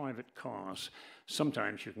private cars.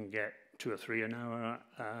 Sometimes you can get 2 or 3 an hour,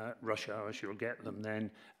 rush hours you'll get them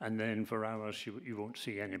then, and then for hours you won't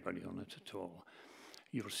see anybody on it at all.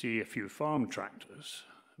 You'll see a few farm tractors.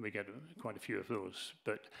 We get quite a few of those,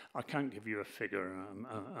 but I can't give you a figure,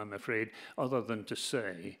 I'm afraid, other than to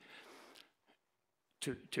say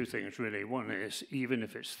two things really. One is, even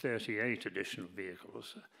if it's 38 additional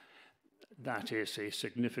vehicles, that is a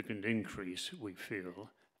significant increase, we feel,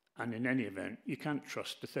 and in any event, you can't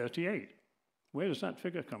trust the 38. Where does that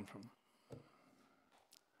figure come from?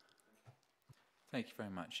 Thank you very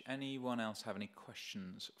much. Anyone else have any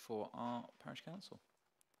questions for our Parish Council?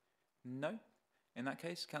 No? In that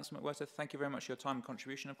case, Councillor McWhirter, thank you very much for your time and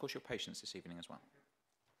contribution, and of course your patience this evening as well.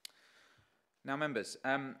 Now, members,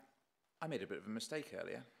 I made a bit of a mistake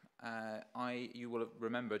earlier. You will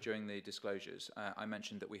remember during the disclosures, I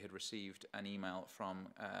mentioned that we had received an email from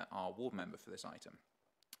our ward member for this item.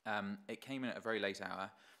 It came in at a very late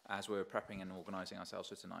hour as we were prepping and organising ourselves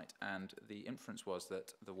for tonight, and the inference was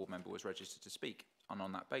that the ward member was registered to speak, and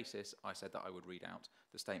on that basis I said that I would read out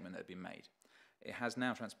the statement that had been made. It has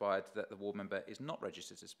now transpired that the ward member is not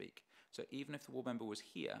registered to speak, so even if the ward member was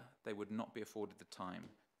here, they would not be afforded the time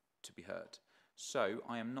to be heard. So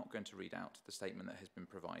I am not going to read out the statement that has been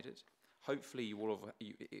provided. Hopefully you all have,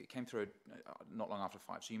 it came through not long after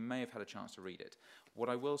 5, so you may have had a chance to read it. What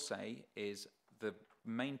I will say is the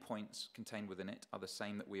main points contained within it are the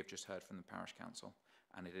same that we have just heard from the Parish Council,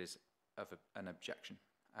 and it is of an objection.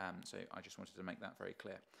 So I just wanted to make that very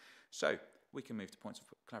clear. So we can move to points of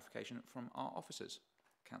clarification from our officers.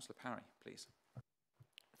 Councillor Parry, please.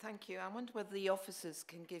 Thank you. I wonder whether the officers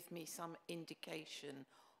can give me some indication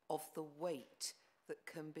of the weight that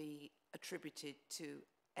can be attributed to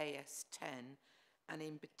AS10, and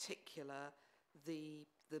in particular the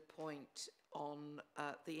point on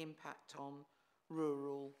the impact on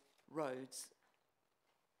rural roads.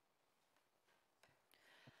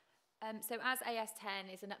 So as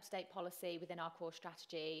AS10 is an up-to-date policy within our core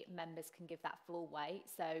strategy, members can give that full weight.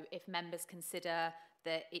 So if members consider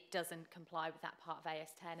that it doesn't comply with that part of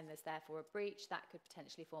AS10 and there's therefore a breach, that could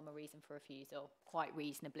potentially form a reason for refusal, quite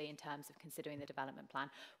reasonably in terms of considering the development plan.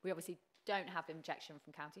 We obviously don't have the objection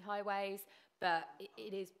from County Highways, but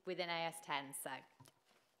it is within AS10, so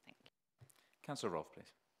thank you. Councillor Rolfe,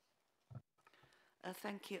 please.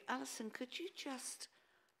 Thank you. Alison, could you just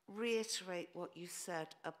reiterate what you said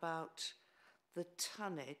about the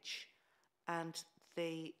tonnage and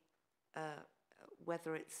the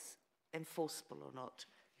whether it's enforceable or not?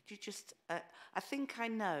 Could you just, I think I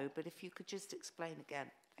know, but if you could just explain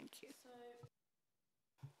again. Thank you.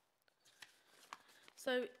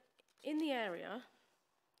 So in the area,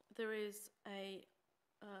 there is a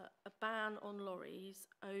ban on lorries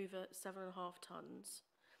over 7.5 tonnes.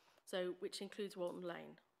 so which includes Walton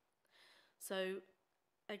Lane. So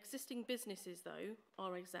existing businesses, though,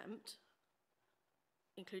 are exempt,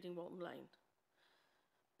 including Walton Lane.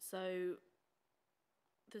 So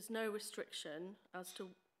there's no restriction as to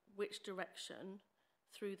which direction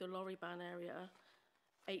through the Lorryban area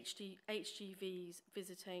HGVs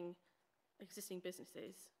visiting existing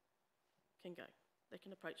businesses can go. They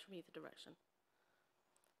can approach from either direction.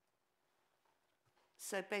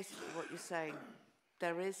 So basically what you're saying,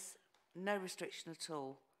 there is no restriction at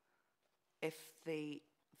all if the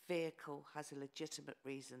vehicle has a legitimate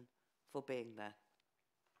reason for being there.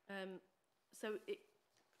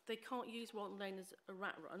 They can't use Walton Lane as a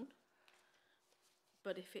rat run,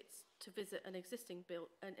 but if it's to visit an existing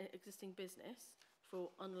business for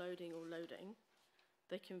unloading or loading,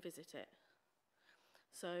 they can visit it.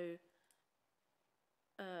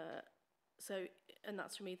 And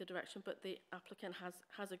that's from either direction, but the applicant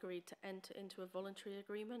has agreed to enter into a voluntary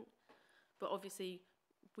agreement, but obviously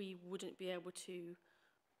we wouldn't be able to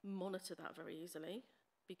monitor that very easily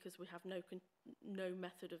because we have no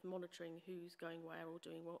method of monitoring who's going where or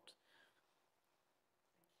doing what.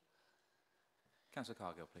 Councillor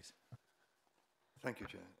Cargill, please. Thank you,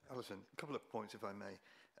 Chair. Alison, a couple of points, if I may.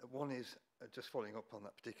 One is, just following up on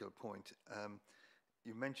that particular point,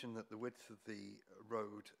 you mentioned that the width of the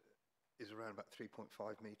road is around about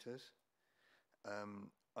 3.5 metres.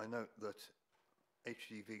 I note that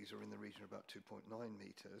HGVs are in the region of about 2.9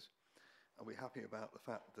 metres. Are we happy about the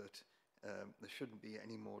fact that there shouldn't be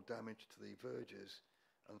any more damage to the verges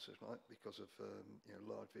and such like because of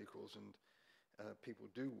large vehicles and people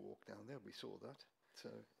do walk down there? We saw that. So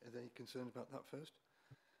are there any concerns about that first?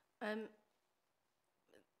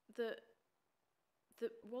 The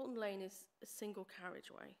Walton Lane is a single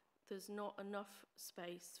carriageway. There's not enough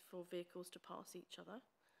space for vehicles to pass each other,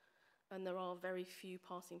 and there are very few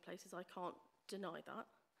passing places. I can't deny that.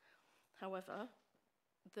 However,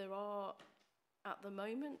 there are, at the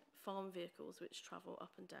moment, farm vehicles which travel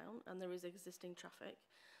up and down, and there is existing traffic.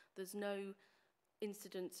 There's no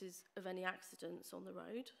incidences of any accidents on the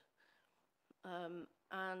road.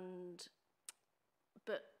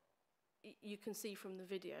 But you can see from the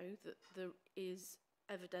video that there is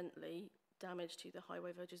evidently damage to the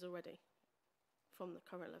highway verges already from the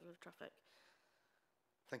current level of traffic.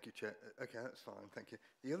 Thank you, Chair. Okay, that's fine, thank you.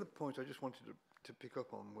 The other point I just wanted to pick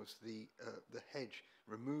up on was the hedge,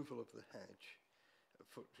 removal of the hedge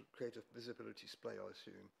to create a visibility display, I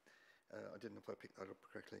assume. I didn't know if I picked that up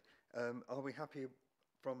correctly. Are we happy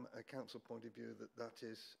from a council point of view that that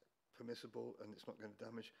is permissible and it's not going to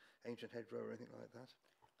damage ancient hedgerow or anything like that?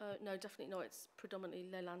 No, definitely not. It's predominantly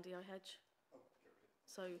Leylandia hedge.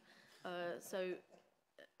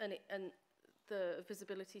 And the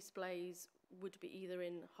visibility displays would be either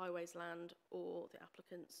in Highways land or the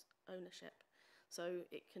applicant's ownership. So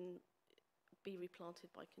it can be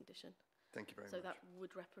replanted by condition. Thank you very much. So that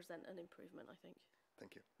would represent an improvement, I think.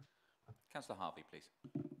 Thank you. Councillor Harvey, please.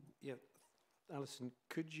 Yeah, Alison,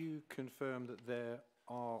 could you confirm that there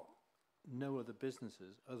are no other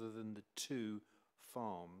businesses other than the two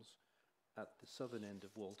farms at the southern end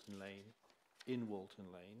of Walton Lane, in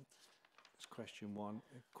Walton Lane? That's question one.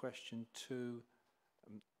 Question two,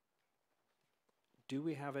 do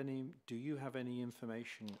you have any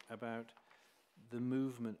information about the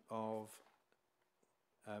movement of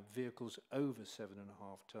vehicles over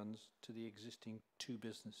 7.5 tonnes to the existing two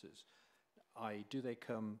businesses? Do they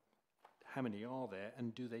come, how many are there,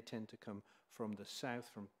 and do they tend to come from the south,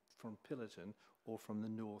 from Pillerton, or from the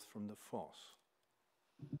north, from the Foss?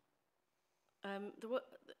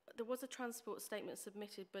 There was a transport statement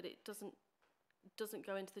submitted, but it doesn't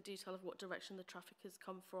go into the detail of what direction the traffic has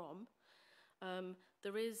come from.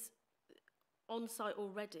 There is on site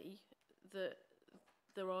already that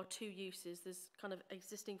there are two uses. There's kind of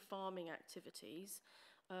existing farming activities,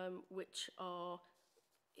 which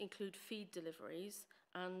include feed deliveries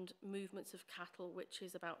and movements of cattle, which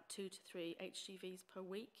is about 2 to 3 HGVs per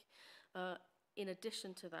week. In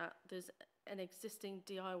addition to that, there's an existing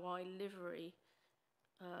DIY livery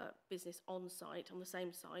business on site, on the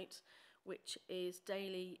same site, which is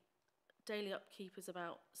daily upkeep is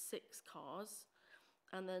about 6 cars,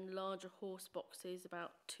 and then larger horse boxes,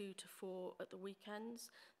 about 2 to 4 at the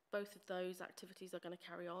weekends. Both of those activities are going to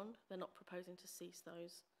carry on. They're not proposing to cease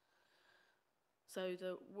those. So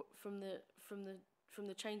from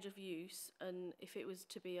the change of use, and if it was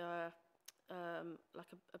to be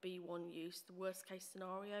like a B1 use, the worst case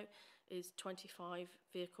scenario is 25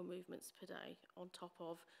 vehicle movements per day on top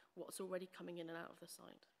of what's already coming in and out of the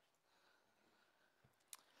site.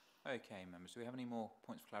 Okay, members, do we have any more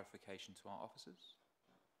points of clarification to our officers?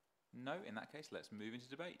 No, in that case, let's move into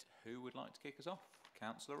debate. Who would like to kick us off?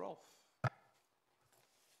 Councillor Rolfe.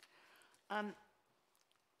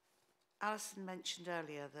 Alison mentioned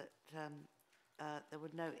earlier that there were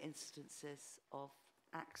no incidences of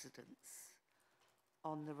accidents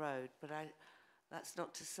on the road, but that's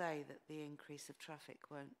not to say that the increase of traffic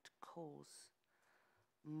won't cause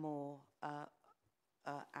more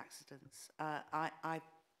accidents. I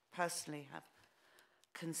personally have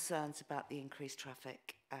concerns about the increased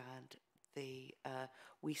traffic, and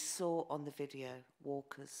we saw on the video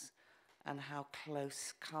walkers and how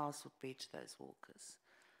close cars would be to those walkers,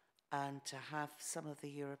 and to have some of the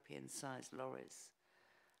European-sized lorries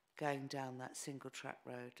going down that single track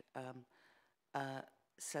road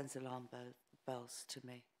sends alarm bells to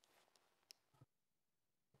me.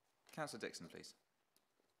 Councillor Dixon, please.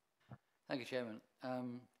 Thank you, Chairman.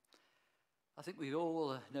 I think we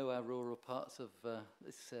all know our rural parts of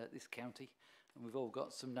this county, and we've all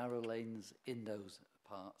got some narrow lanes in those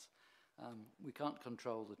parts. We can't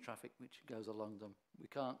control the traffic which goes along them. We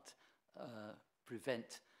can't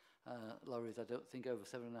prevent lorries, I don't think, over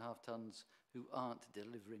 7.5 tonnes who aren't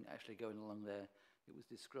delivering actually going along there. It was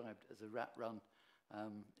described as a rat run.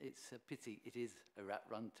 It's a pity it is a rat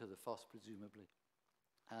run to the Foss, presumably.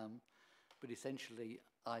 But essentially,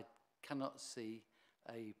 I cannot see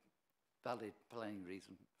a valid planning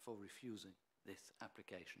reason for refusing this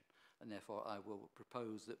application, and therefore I will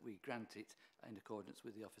propose that we grant it in accordance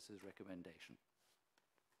with the officer's recommendation.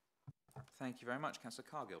 Thank you very much. Councillor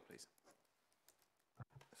Cargill, please.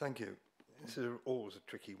 Thank you. This is always a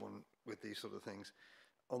tricky one with these sort of things.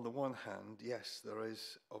 On the one hand, yes, there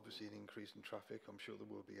is obviously an increase in traffic. I'm sure there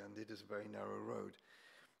will be, and it is a very narrow road.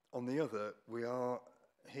 On the other, we are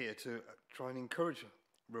here to try and encourage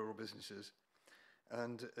rural businesses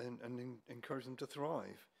and encourage them to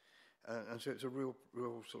thrive. And so it's a real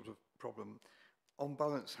sort of problem. On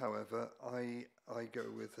balance, however, I go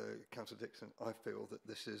with Councillor Dixon. I feel that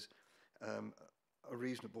this is a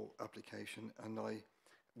reasonable application, and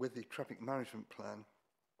with the traffic management plan,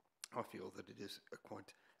 I feel that it is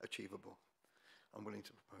quite achievable. I'm willing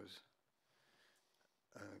to propose.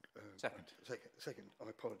 Second. Second. I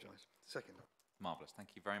apologise. Second. Marvellous.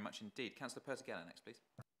 Thank you very much indeed. Councillor Pertigella next, please.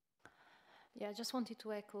 Yeah, I just wanted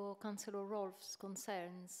to echo Councillor Rolfe's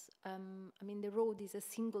concerns. I mean, the road is a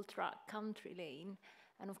single-track country lane,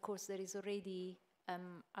 and of course there is already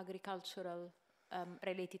agricultural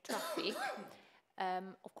related traffic.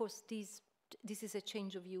 Of course, this is a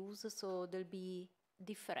change of use, so there'll be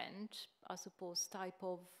different, I suppose, type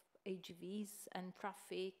of AGVs and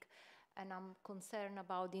traffic, and I'm concerned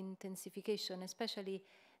about the intensification, especially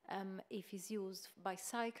if it's used by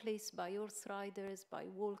cyclists, by horse riders, by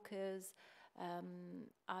walkers. I'm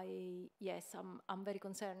very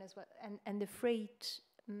concerned as well. And the freight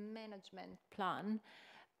management plan,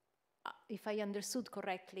 if I understood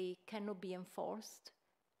correctly, cannot be enforced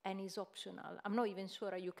and is optional. I'm not even sure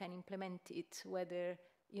how you can implement it, whether,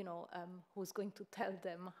 who's going to tell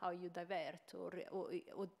them how you divert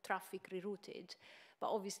or traffic rerouted. But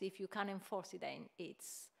obviously, if you can enforce it, then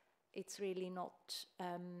it's really not,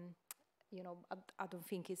 I don't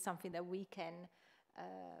think it's something that we can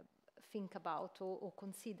think about or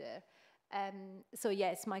consider. So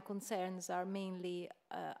yes, my concerns are mainly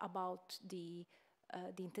about the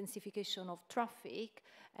intensification of traffic,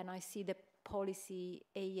 and I see the policy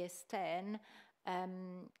AS10,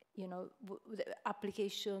 the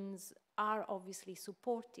applications are obviously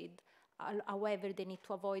supported. However, they need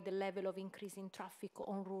to avoid the level of increase in traffic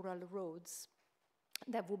on rural roads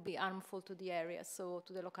that would be harmful to the area, so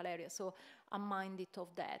to the local area. So I'm minded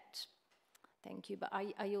of that. Thank you. But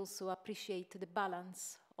I also appreciate the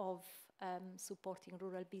balance of supporting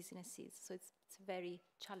rural businesses. So it's a very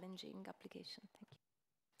challenging application. Thank you.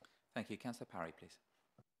 Thank you. Councillor Parry, please.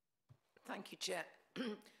 Thank you, Chair.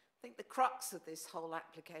 I think the crux of this whole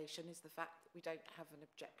application is the fact that we don't have an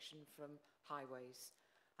objection from highways.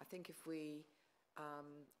 I think if we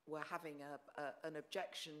were having an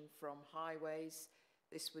objection from highways,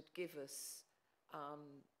 this would give us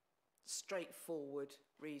straightforward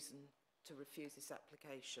reason to refuse this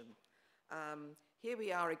application. Here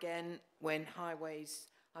we are again when highways,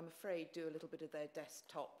 I'm afraid, do a little bit of their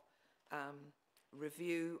desktop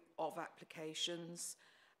review of applications.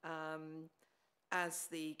 As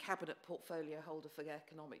the Cabinet Portfolio Holder for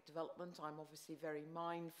Economic Development, I'm obviously very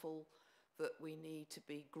mindful that we need to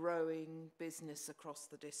be growing business across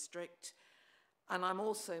the district. And I'm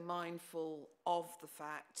also mindful of the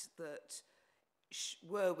fact that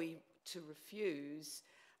were we to refuse,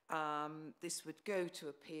 this would go to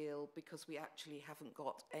appeal because we actually haven't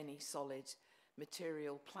got any solid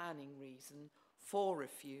material planning reason for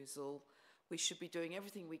refusal. We should be doing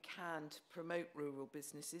everything we can to promote rural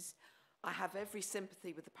businesses. I have every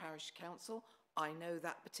sympathy with the parish council. I know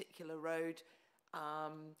that particular road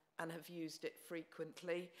and have used it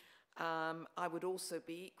frequently. I would also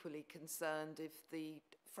be equally concerned if the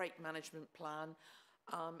freight management plan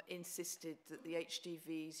insisted that the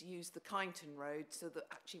HGVs use the Kyneton Road, so that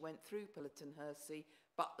actually went through Pillerton Hersey,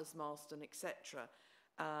 Butlers Marston, etc.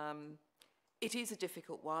 It is a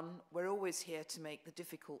difficult one. We're always here to make the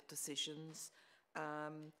difficult decisions.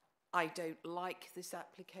 I don't like this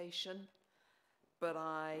application, but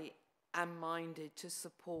I am minded to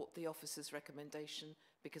support the officer's recommendation,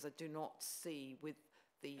 because I do not see, with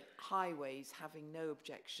the highways having no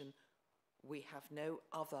objection, we have no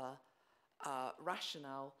other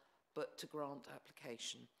rationale but to grant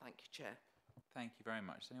application. Thank you, Chair. Thank you very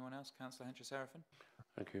much. Anyone else? Councillor Henry-Seraphin?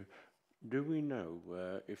 Thank you. Do we know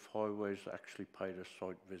if Highways actually paid a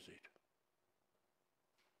site visit?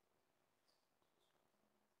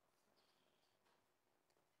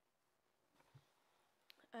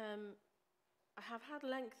 I have had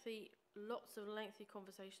lots of lengthy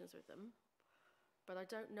conversations with them, but I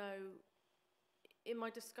don't know. In my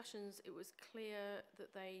discussions, it was clear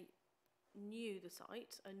that they knew the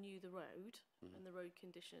site and knew the road and the road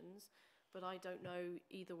conditions, but I don't know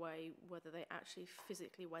either way whether they actually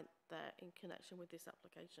physically went there in connection with this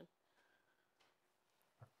application.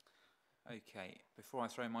 Okay, before I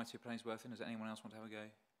throw my two pennies worth in, does anyone else want to have a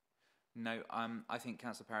go? No, I think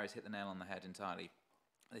Councillor Parry's hit the nail on the head entirely.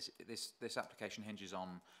 This application hinges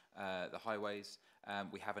on the highways.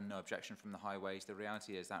 We have a no objection from the highways. The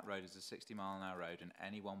reality is that road is a 60-mile-an-hour road, and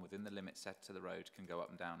anyone within the limit set to the road can go up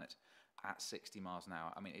and down it at 60 miles an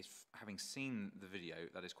hour. I mean, having seen the video,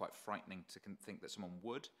 that is quite frightening to think that someone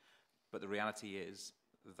would, but the reality is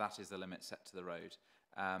that is the limit set to the road.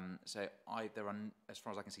 So there are, as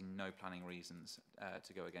far as I can see, no planning reasons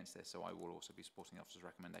to go against this, so I will also be supporting the officer's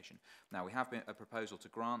recommendation. Now, we have a proposal to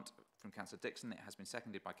grant from Councillor Dixon. It has been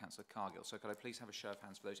seconded by Councillor Cargill. So could I please have a show of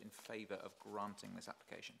hands for those in favour of granting this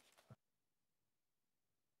application?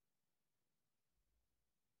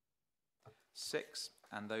 6,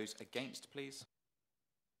 and those against, please?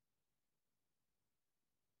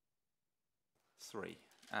 3.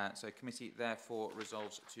 So committee therefore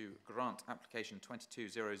resolves to grant application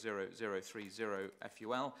 220030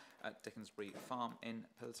 FUL at Dickensbury Farm in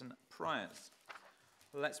Pillerton Priors.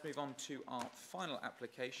 Let's move on to our final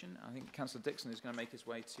application. I think Councillor Dixon is going to make his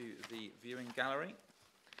way to the viewing gallery.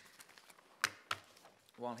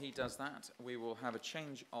 While he does that, we will have a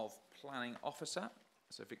change of planning officer.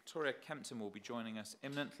 So Victoria Kempton will be joining us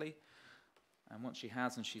imminently. And once she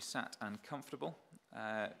has and she's sat and comfortable,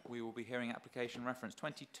 we will be hearing application reference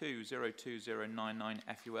 22020099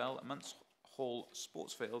 FUL, Munts Hall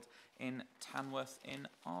Sportsfield in Tamworth in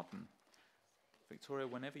Arden. Victoria,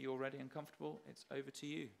 whenever you're ready and comfortable, it's over to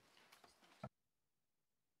you.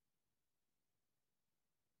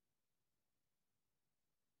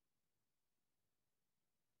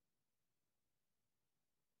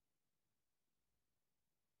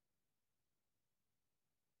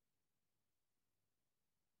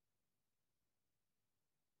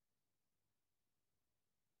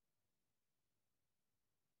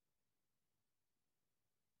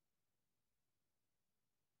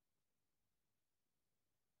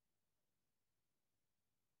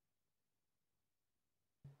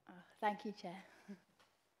 Thank you, Chair.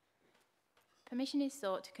 Permission is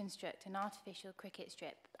sought to construct an artificial cricket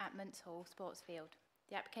strip at Munts Hall Sportsfield.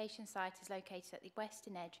 The application site is located at the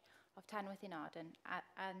western edge of Tamworth in Arden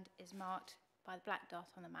and is marked by the black dot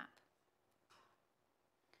on the map.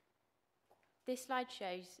 This slide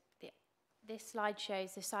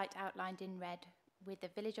shows the site outlined in red, with the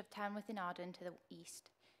village of Tamworth in Arden to the east.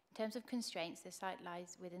 In terms of constraints, the site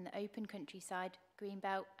lies within the open countryside,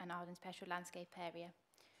 Greenbelt and Arden Special Landscape Area.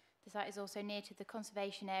 The site is also near to the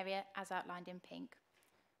conservation area, as outlined in pink,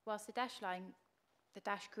 whilst the dash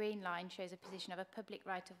green line shows a position of a public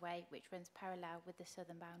right-of-way which runs parallel with the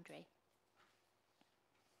southern boundary.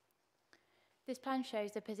 This plan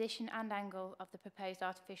shows the position and angle of the proposed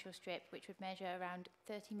artificial strip, which would measure around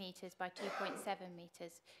 30 metres by 2.7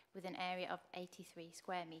 metres, with an area of 83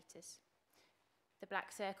 square metres. The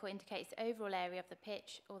black circle indicates the overall area of the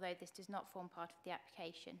pitch, although this does not form part of the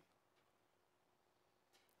application.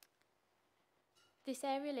 This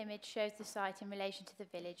aerial image shows the site in relation to the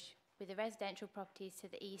village, with the residential properties to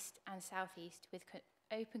the east and southeast, with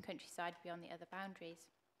open countryside beyond the other boundaries.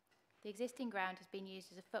 The existing ground has been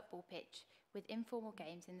used as a football pitch, with informal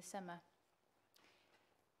games in the summer.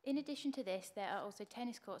 In addition to this, there are also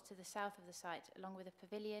tennis courts to the south of the site, along with a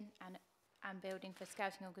pavilion and building for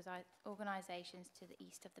scouting organisations to the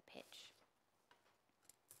east of the pitch.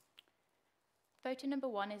 Photo number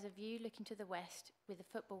 1 is a view looking to the west with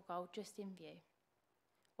a football goal just in view,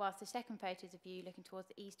 whilst the second photo is a view looking towards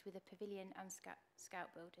the east with a pavilion and scout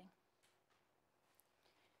building.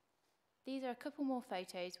 These are a couple more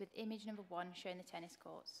photos with image number 1 showing the tennis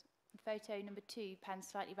courts. Photo number 2 pans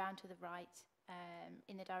slightly round to the right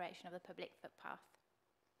in the direction of the public footpath.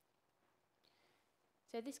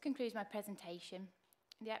 So this concludes my presentation.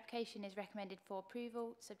 The application is recommended for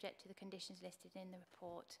approval, subject to the conditions listed in the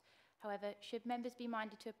report. However, should members be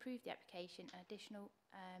minded to approve the application, an additional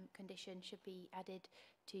condition should be added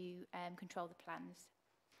to control the plans.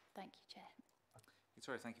 Thank you, Chair.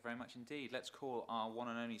 Victoria, thank you very much indeed. Let's call our one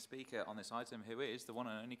and only speaker on this item, who is the one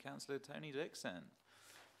and only Councillor Tony Dixon.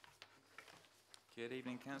 Good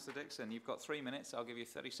evening, Councillor Dixon. You've got 3 minutes. I'll give you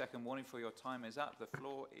a 30-second warning before your time is up. The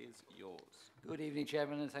floor is yours. Good evening,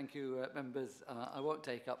 Chairman, and thank you, members. I won't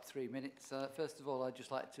take up 3 minutes. First of all, I'd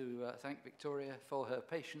just like to thank Victoria for her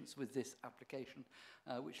patience with this application,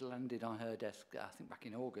 which landed on her desk, I think, back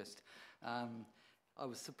in August. I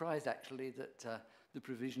was surprised, actually, that the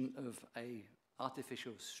provision of a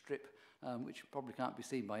artificial strip, which probably can't be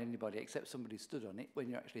seen by anybody except somebody stood on it when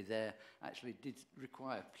you're actually there, actually did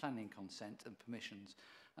require planning consent and permissions.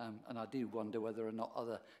 And I do wonder whether or not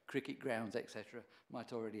other cricket grounds, etc.,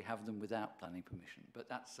 might already have them without planning permission. But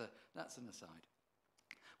that's an aside.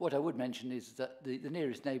 What I would mention is that the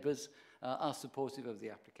nearest neighbours are supportive of the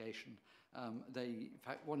application. In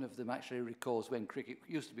fact, one of them actually recalls when cricket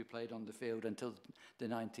used to be played on the field until the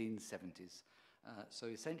 1970s. So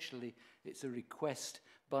essentially, it's a request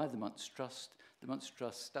by the Muntz Trust. The Muntz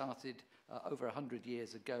Trust started over 100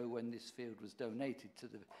 years ago when this field was donated to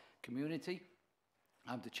the community.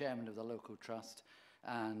 I'm the chairman of the local trust,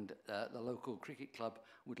 and the local cricket club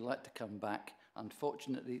would like to come back.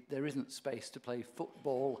 Unfortunately, there isn't space to play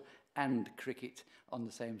football and cricket on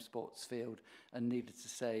the same sports field, and needless to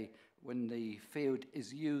say, when the field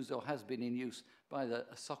is used or has been in use by a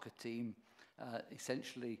soccer team,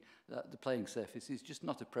 essentially the playing surface is just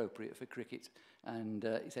not appropriate for cricket, and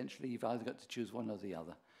essentially you've either got to choose one or the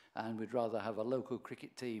other, and we'd rather have a local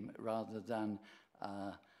cricket team rather than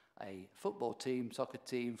a football team, soccer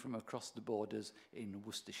team from across the borders in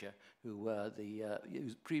Worcestershire, who were the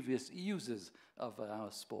previous users of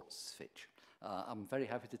our sports pitch. I'm very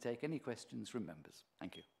happy to take any questions from members.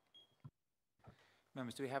 Thank you.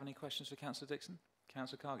 Members, do we have any questions for Councillor Dixon?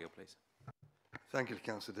 Councillor Cargill, please. Thank you,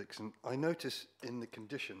 Councillor Dixon. I notice in the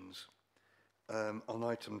conditions on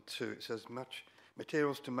item 2, it says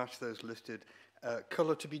materials to match those listed,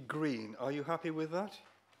 colour to be green. Are you happy with that?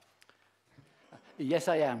 Yes,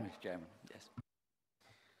 I am, Mr. Chairman. Yes.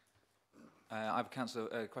 I have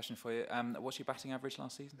a question for you. What's your batting average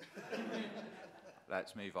last season?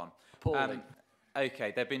 Let's move on. Poorly.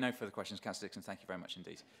 Okay, there have been no further questions. Councillor Dixon, thank you very much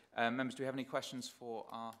indeed. Members, do we have any questions for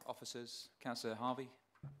our officers? Councillor Harvey?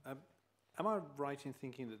 Am I right in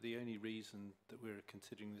thinking that the only reason that we're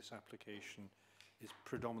considering this application is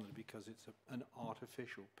predominantly because it's an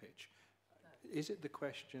artificial pitch? Is it the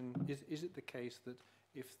question, is it the case that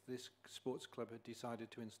if this sports club had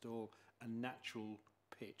decided to install a natural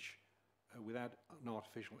pitch without an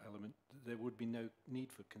artificial element, there would be no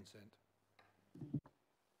need for consent?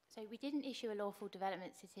 So we didn't issue a lawful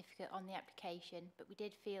development certificate on the application, but we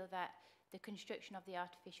did feel that the construction of the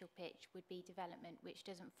artificial pitch would be development, which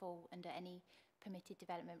doesn't fall under any permitted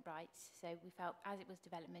development rights. So we felt as it was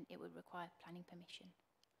development, it would require planning permission.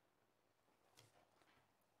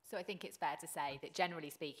 So I think it's fair to say that generally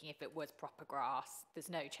speaking, if it was proper grass, there's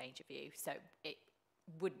no change of view. So it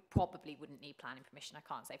probably wouldn't need planning permission. I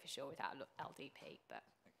can't say for sure without LDP, but...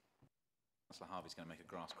 Councillor Harvey's going to make a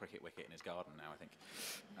grass cricket wicket in his garden now, I think.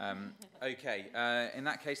 Okay, in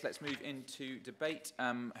that case, let's move into debate.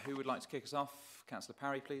 Who would like to kick us off? Councillor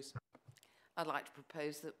Parry, please. I'd like to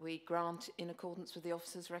propose that we grant in accordance with the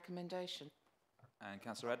officer's recommendation. And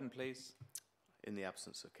Councillor Eden, please. In the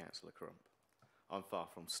absence of Councillor Crump. I'm far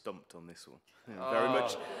from stumped on this one.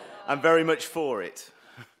 I'm very much for it.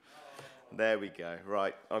 There we go.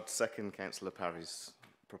 Right, I'd second Councillor Parry's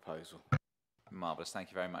proposal. Marvellous, thank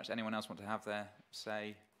you very much. Anyone else want to have their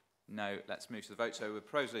say? No, let's move to the vote. So the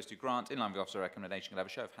proposal is to grant, in line with the officer's recommendation. Can I have a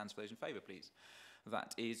show of hands for those in favour, please?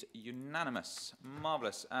 That is unanimous.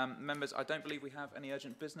 Marvellous. Members, I don't believe we have any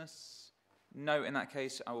urgent business. No, in that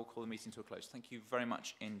case, I will call the meeting to a close. Thank you very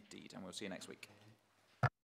much indeed, and we'll see you next week.